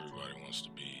 Everybody wants to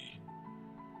be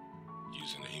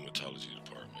using the hematology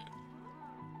department.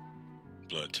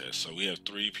 Blood test. So we have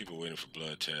 3 people waiting for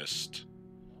blood test.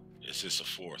 Is this a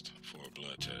 4th for a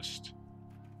blood test?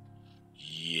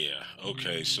 Yeah.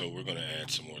 Okay, so we're gonna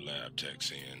add some more lab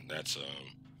techs in. That's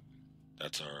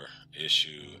our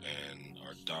issue, and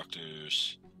our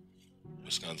doctors.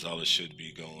 Miss Gonzalez should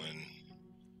be going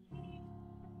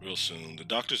real soon. The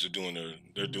doctors are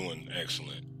they're doing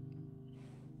excellent.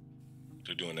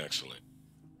 They're doing excellent.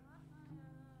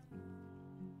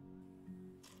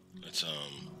 Let's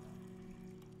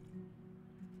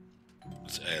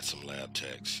add some lab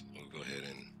techs. We'll go ahead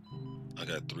and I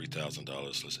got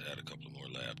 $3,000. Let's add a couple more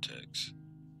lab techs.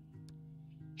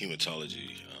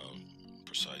 Hematology,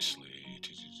 precisely.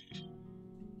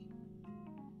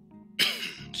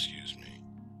 Excuse me.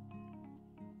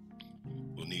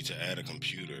 We'll need to add a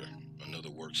computer, another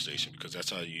workstation, because that's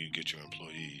how you get your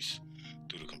employees,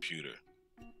 through the computer.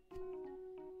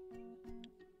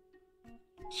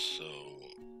 So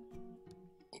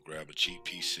we'll grab a cheap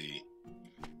PC,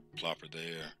 plop her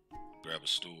there, grab a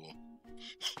stool.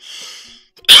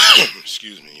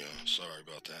 Excuse me, y'all. Sorry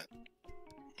about that.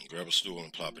 Grab a stool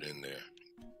and plop it in there.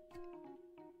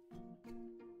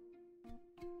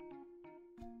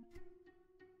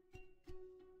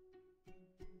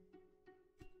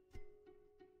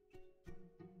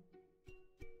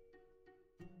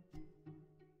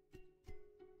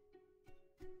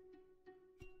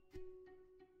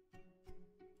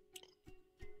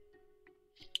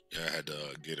 Yeah, I had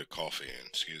to get a coffee in.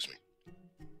 Excuse me.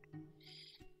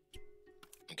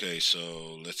 Okay,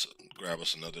 so let's grab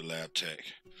us another lab tech.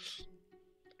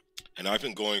 And I've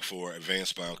been going for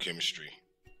advanced biochemistry.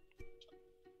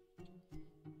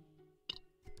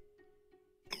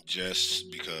 Just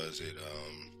because it,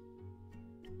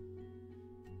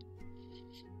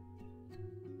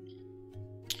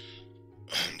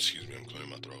 excuse me, I'm clearing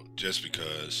my throat. Just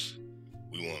because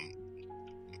we want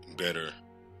better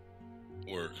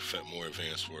work, more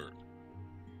advanced work.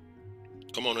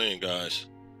 Come on in, guys.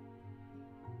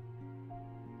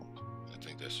 I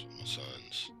think that's my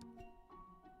sons.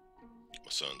 My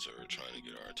sons are trying to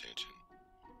get our attention.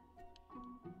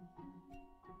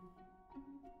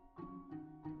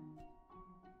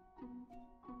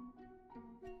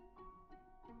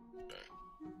 Okay.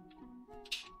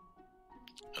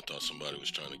 I thought somebody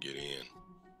was trying to get in.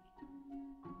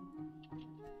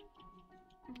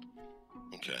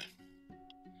 Okay.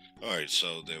 Alright,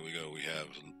 so there we go. We have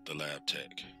the lab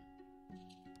tech.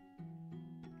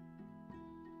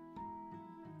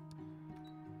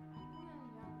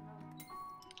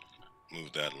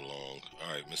 Move that along.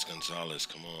 Alright, Miss Gonzalez,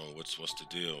 come on. What's the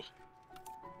deal?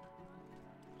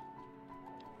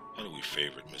 How do we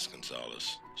favorite Miss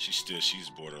Gonzalez? She's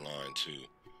borderline too.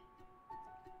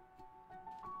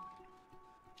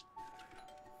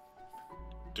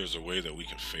 There's a way that we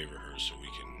can favor her so we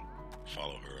can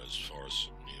follow her as far as,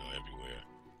 everywhere.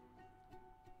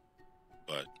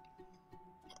 But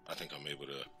I think I'm able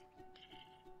to.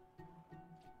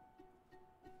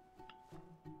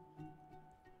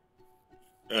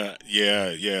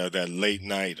 Yeah, that late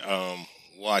night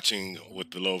watching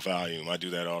with the low volume. I do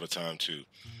that all the time too.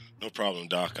 No problem,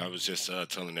 Doc. I was just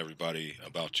telling everybody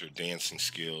about your dancing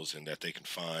skills and that they can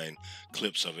find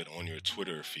clips of it on your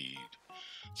Twitter feed.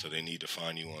 So they need to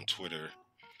find you on Twitter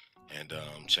and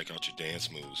check out your dance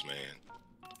moves, man.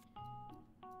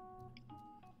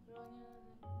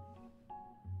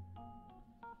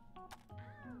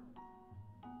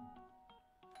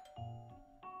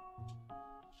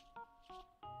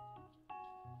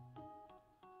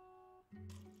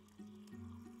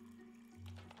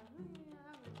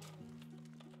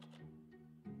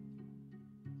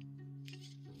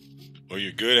 Well,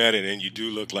 you're good at it, and you do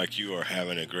look like you are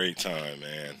having a great time,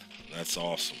 man. That's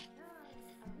awesome.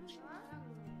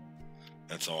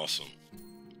 That's awesome.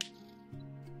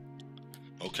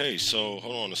 Okay, so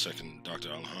hold on a second, Dr.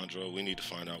 Alejandro. We need to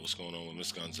find out what's going on with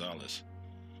Miss Gonzalez.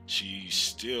 She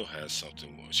still has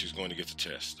something. She's going to get the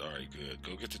test. All right, good.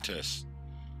 Go get the test.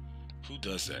 Who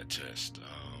does that test?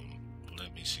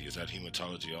 Let me see. Is that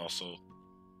hematology also?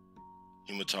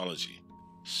 Hematology.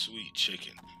 Sweet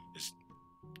chicken. Is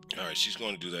all right. She's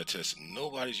going to do that test.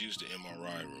 Nobody's used the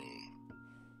MRI room.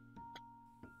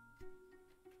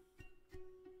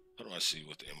 How do I see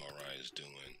what the MRI is doing?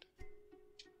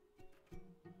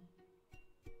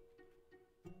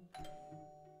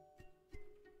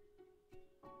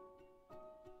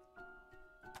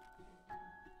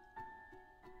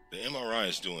 The MRI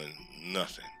is doing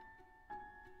nothing.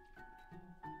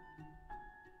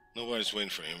 Nobody's waiting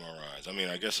for MRIs. I mean,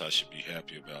 I guess I should be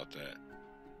happy about that.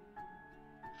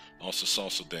 Also,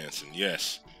 salsa dancing.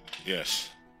 Yes, yes.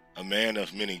 A man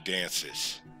of many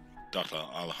dances, Dr.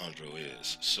 Alejandro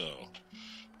is. So,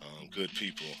 good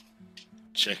people,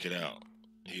 check it out.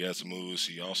 He has moves.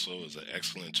 He also is an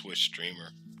excellent Twitch streamer.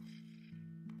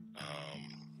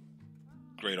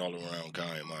 Great all around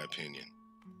guy, in my opinion.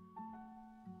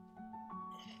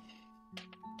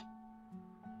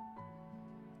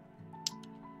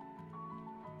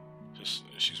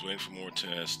 She's waiting for more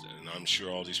tests, and I'm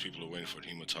sure all these people are waiting for the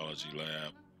hematology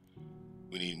lab.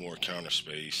 We need more counter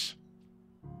space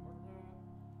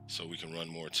so we can run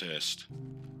more tests.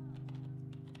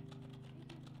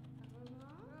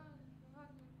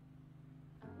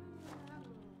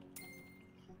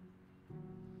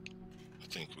 I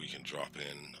think we can drop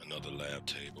in another lab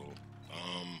table.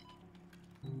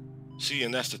 See,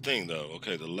 and that's the thing, though.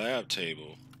 Okay, the lab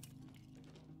table.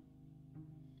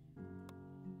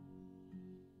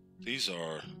 These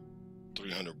are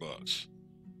 $300.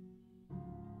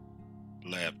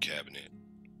 Lab cabinet,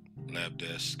 lab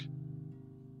desk,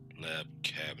 lab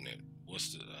cabinet.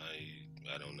 What's the?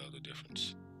 I don't know the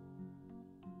difference.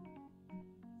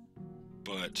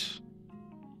 But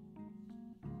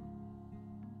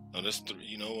no, that's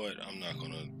you know what? I'm not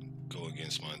gonna go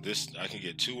against mine. This I can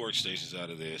get 2 workstations out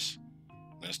of this.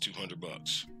 That's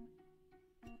 $200.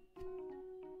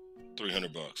 $300,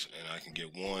 and I can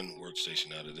get 1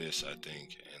 workstation out of this, I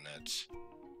think, and that's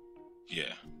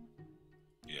yeah.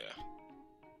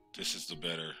 This is the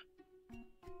better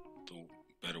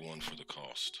one for the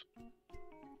cost,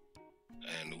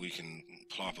 and we can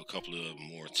plop a couple of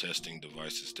more testing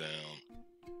devices down.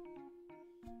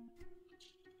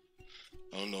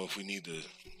 I don't know if we need the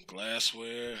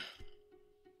glassware.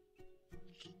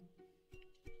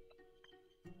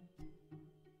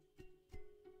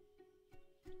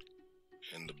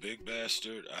 And the big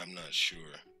bastard, I'm not sure.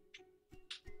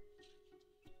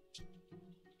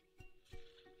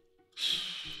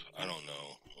 I don't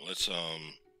know. Let's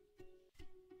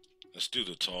do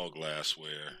the tall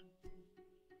glassware.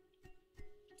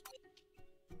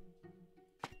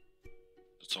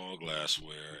 The tall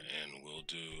glassware, and we'll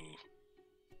do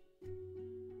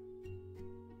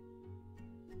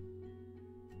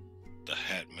the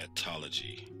hat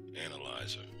metallurgy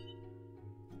analyzer.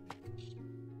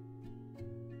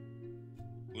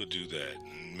 We'll do that,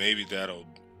 and maybe that'll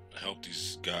help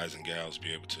these guys and gals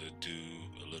be able to do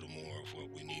a little more of what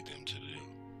we need them to do.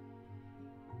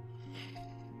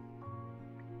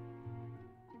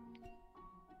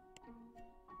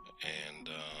 And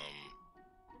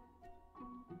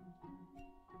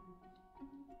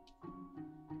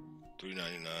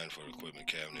 $399 for the equipment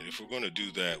cabinet. If we're going to do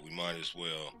that, we might as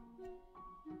well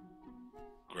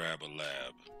grab a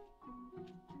lab,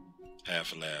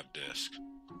 half a lab desk.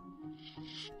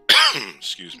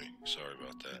 Excuse me, sorry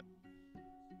about that.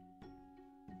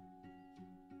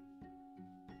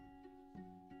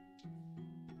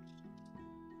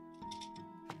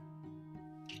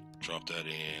 Drop that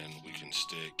in. We can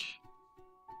stick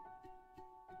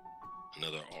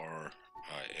another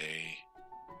RIA.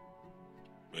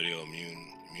 Radio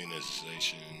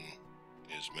immunization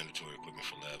is mandatory equipment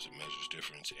for labs that measures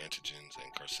different antigens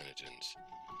and carcinogens.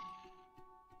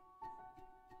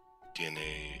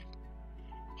 DNA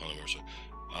polymers.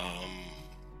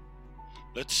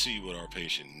 Let's see what our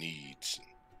patient needs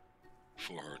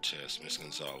for her test, Miss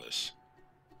Gonzalez.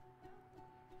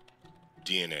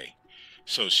 DNA.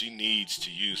 So she needs to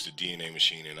use the DNA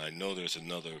machine, and I know there's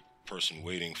another person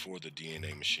waiting for the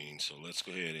DNA machine, so let's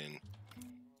go ahead and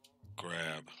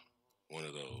grab one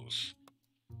of those,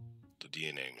 the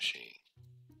DNA machine.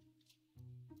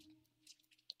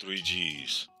 3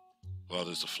 G's. While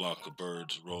there's a flock of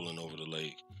birds rolling over the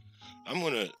lake.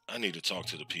 I need to talk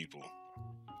to the people,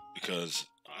 because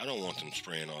I don't want them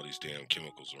spraying all these damn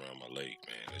chemicals around my lake,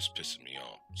 man. It's pissing me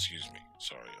off. Excuse me.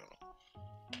 Sorry, y'all.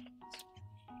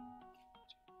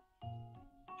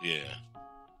 Yeah.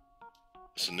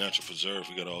 It's a natural preserve.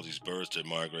 We got all these birds that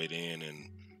migrate in and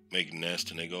make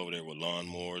nests, and they go over there with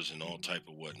lawnmowers and all type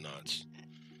of whatnots.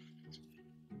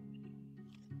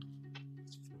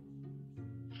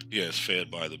 Yeah, it's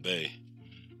fed by the bay.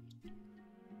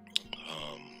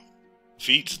 Um,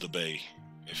 feeds the bay.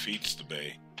 It feeds the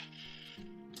bay.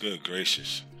 Good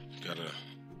gracious.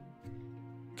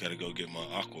 Gotta go get my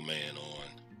Aquaman on.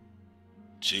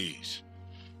 Jeez.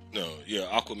 No, yeah,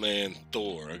 Aquaman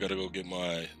Thor. I gotta go get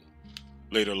my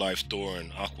later life Thor and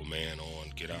Aquaman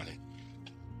on. Get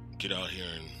out here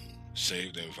and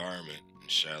save the environment and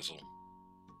shazzle.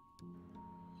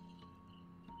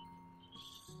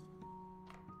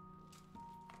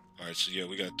 All right, so yeah,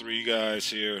 we got 3 guys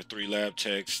here, 3 lab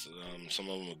techs. Some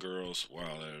of them are girls.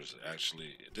 Wow,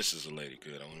 this is a lady.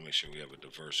 Good. I want to make sure we have a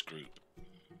diverse group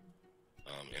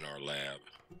in our lab.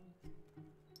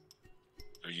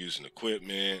 They're using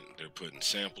equipment. They're putting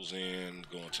samples in,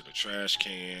 going to the trash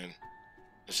can.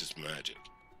 This is magic.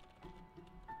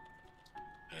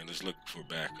 And let's look for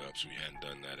backups. We hadn't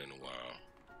done that in a while.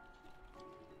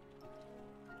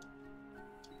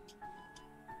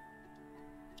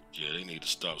 Yeah, they need to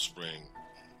stop spraying.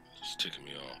 It's ticking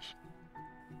me off.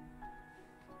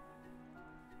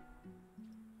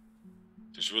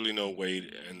 There's really no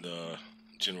wait in the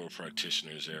general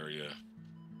practitioner's area.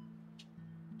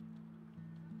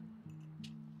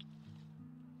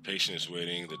 Patient is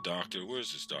waiting. The doctor,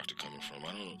 where's this doctor coming from?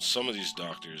 I don't know. Some of these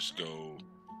doctors go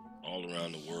all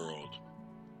around the world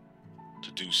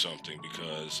to do something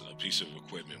because a piece of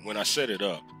equipment. When I set it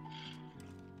up,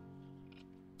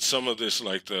 some of this,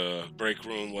 like the break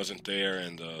room wasn't there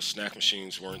and the snack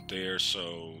machines weren't there,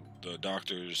 so the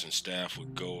doctors and staff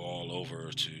would go all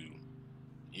over to,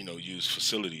 use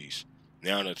facilities.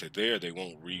 Now that they're there, they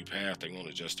won't repath, they won't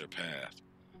adjust their path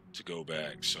to go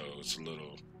back, so it's a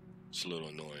little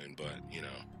annoying, but,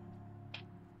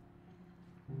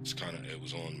 it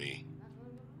was on me.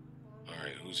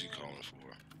 Alright, who's he calling for?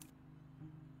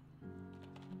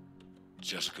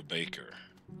 Jessica Baker.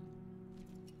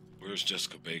 Where's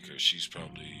Jessica Baker? She's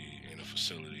probably in the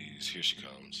facilities. Here she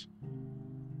comes.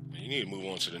 You need to move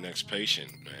on to the next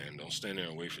patient, man. Don't stand there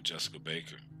and wait for Jessica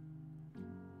Baker.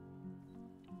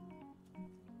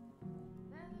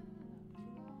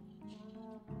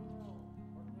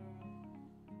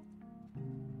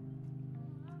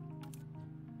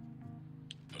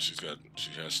 Oh,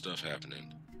 she has stuff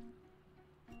happening.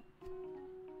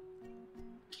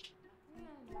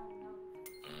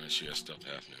 She has stuff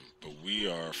happening. But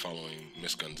we are following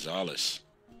Miss Gonzalez.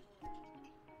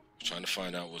 We're trying to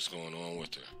find out what's going on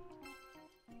with her.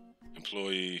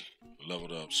 Employee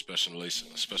leveled up.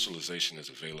 Specialization is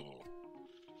available.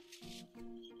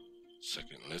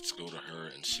 Second, let's go to her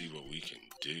and see what we can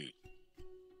do.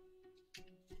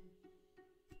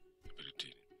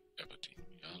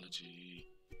 Epidemiology.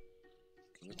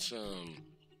 Let's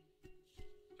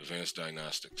advanced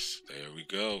diagnostics. There we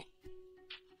go.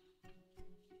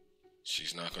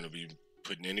 She's not going to be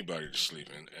putting anybody to sleep,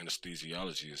 and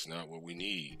anesthesiology is not what we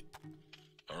need.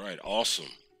 All right, awesome.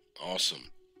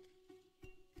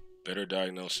 Better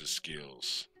diagnosis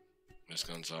skills. Miss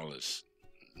Gonzalez,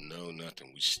 no,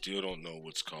 nothing. We still don't know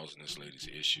what's causing this lady's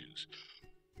issues.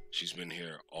 She's been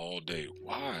here all day.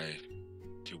 Why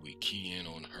did we key in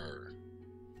on her?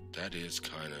 That is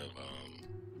kind of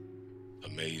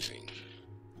amazing.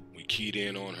 We keyed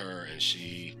in on her, and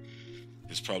she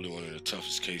is probably one of the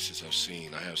toughest cases I've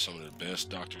seen. I have some of the best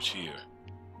doctors here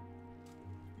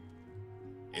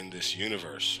in this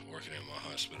universe working at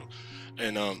my hospital.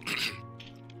 And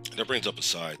that brings up a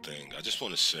side thing. I just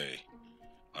want to say,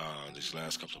 these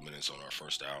last couple of minutes on our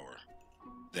first hour,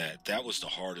 that was the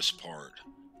hardest part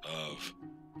of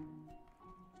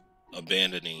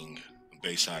abandoning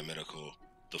Bayside Medical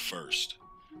the first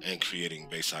and creating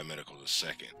Bayside Medical the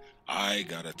second. I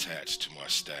got attached to my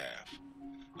staff.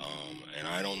 And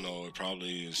I don't know, it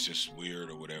probably is just weird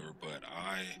or whatever, but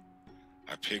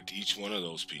I picked each one of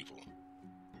those people,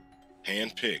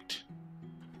 handpicked,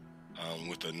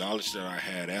 with the knowledge that I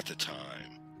had at the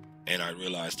time, and I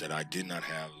realized that I did not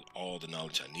have all the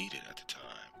knowledge I needed at the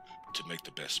time to make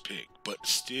the best pick. But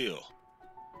still,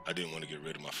 I didn't want to get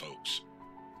rid of my folks.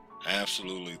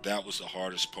 Absolutely, that was the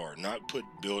hardest part. Not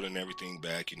building everything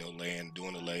back,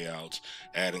 doing the layouts,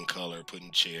 adding color,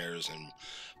 putting chairs, and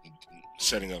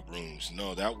setting up rooms.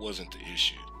 No, that wasn't the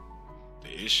issue.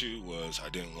 The issue was I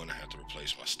didn't want to have to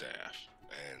replace my staff.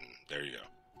 And there you go.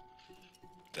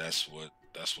 That's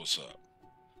what's up.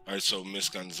 All right, so Miss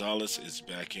Gonzalez is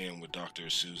back in with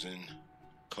Dr. Susan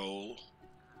Cole,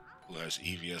 who has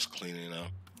EVS cleaning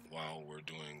up while we're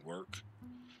doing work.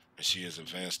 And she has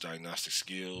advanced diagnostic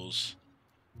skills.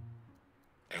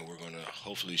 and we're gonna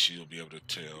hopefully she'll be able to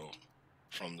tell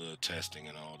from the testing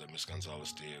and all that Miss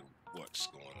Gonzalez did what's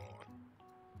going on.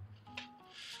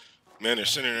 Man, they're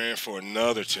sending her in for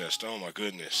another test. Oh my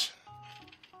goodness.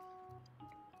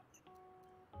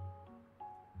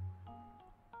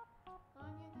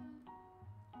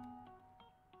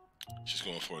 She's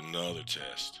going for another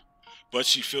test. But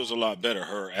she feels a lot better.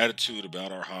 Her attitude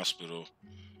about our hospital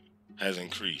has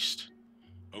increased.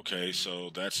 Okay, so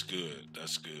that's good.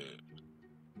 That's good.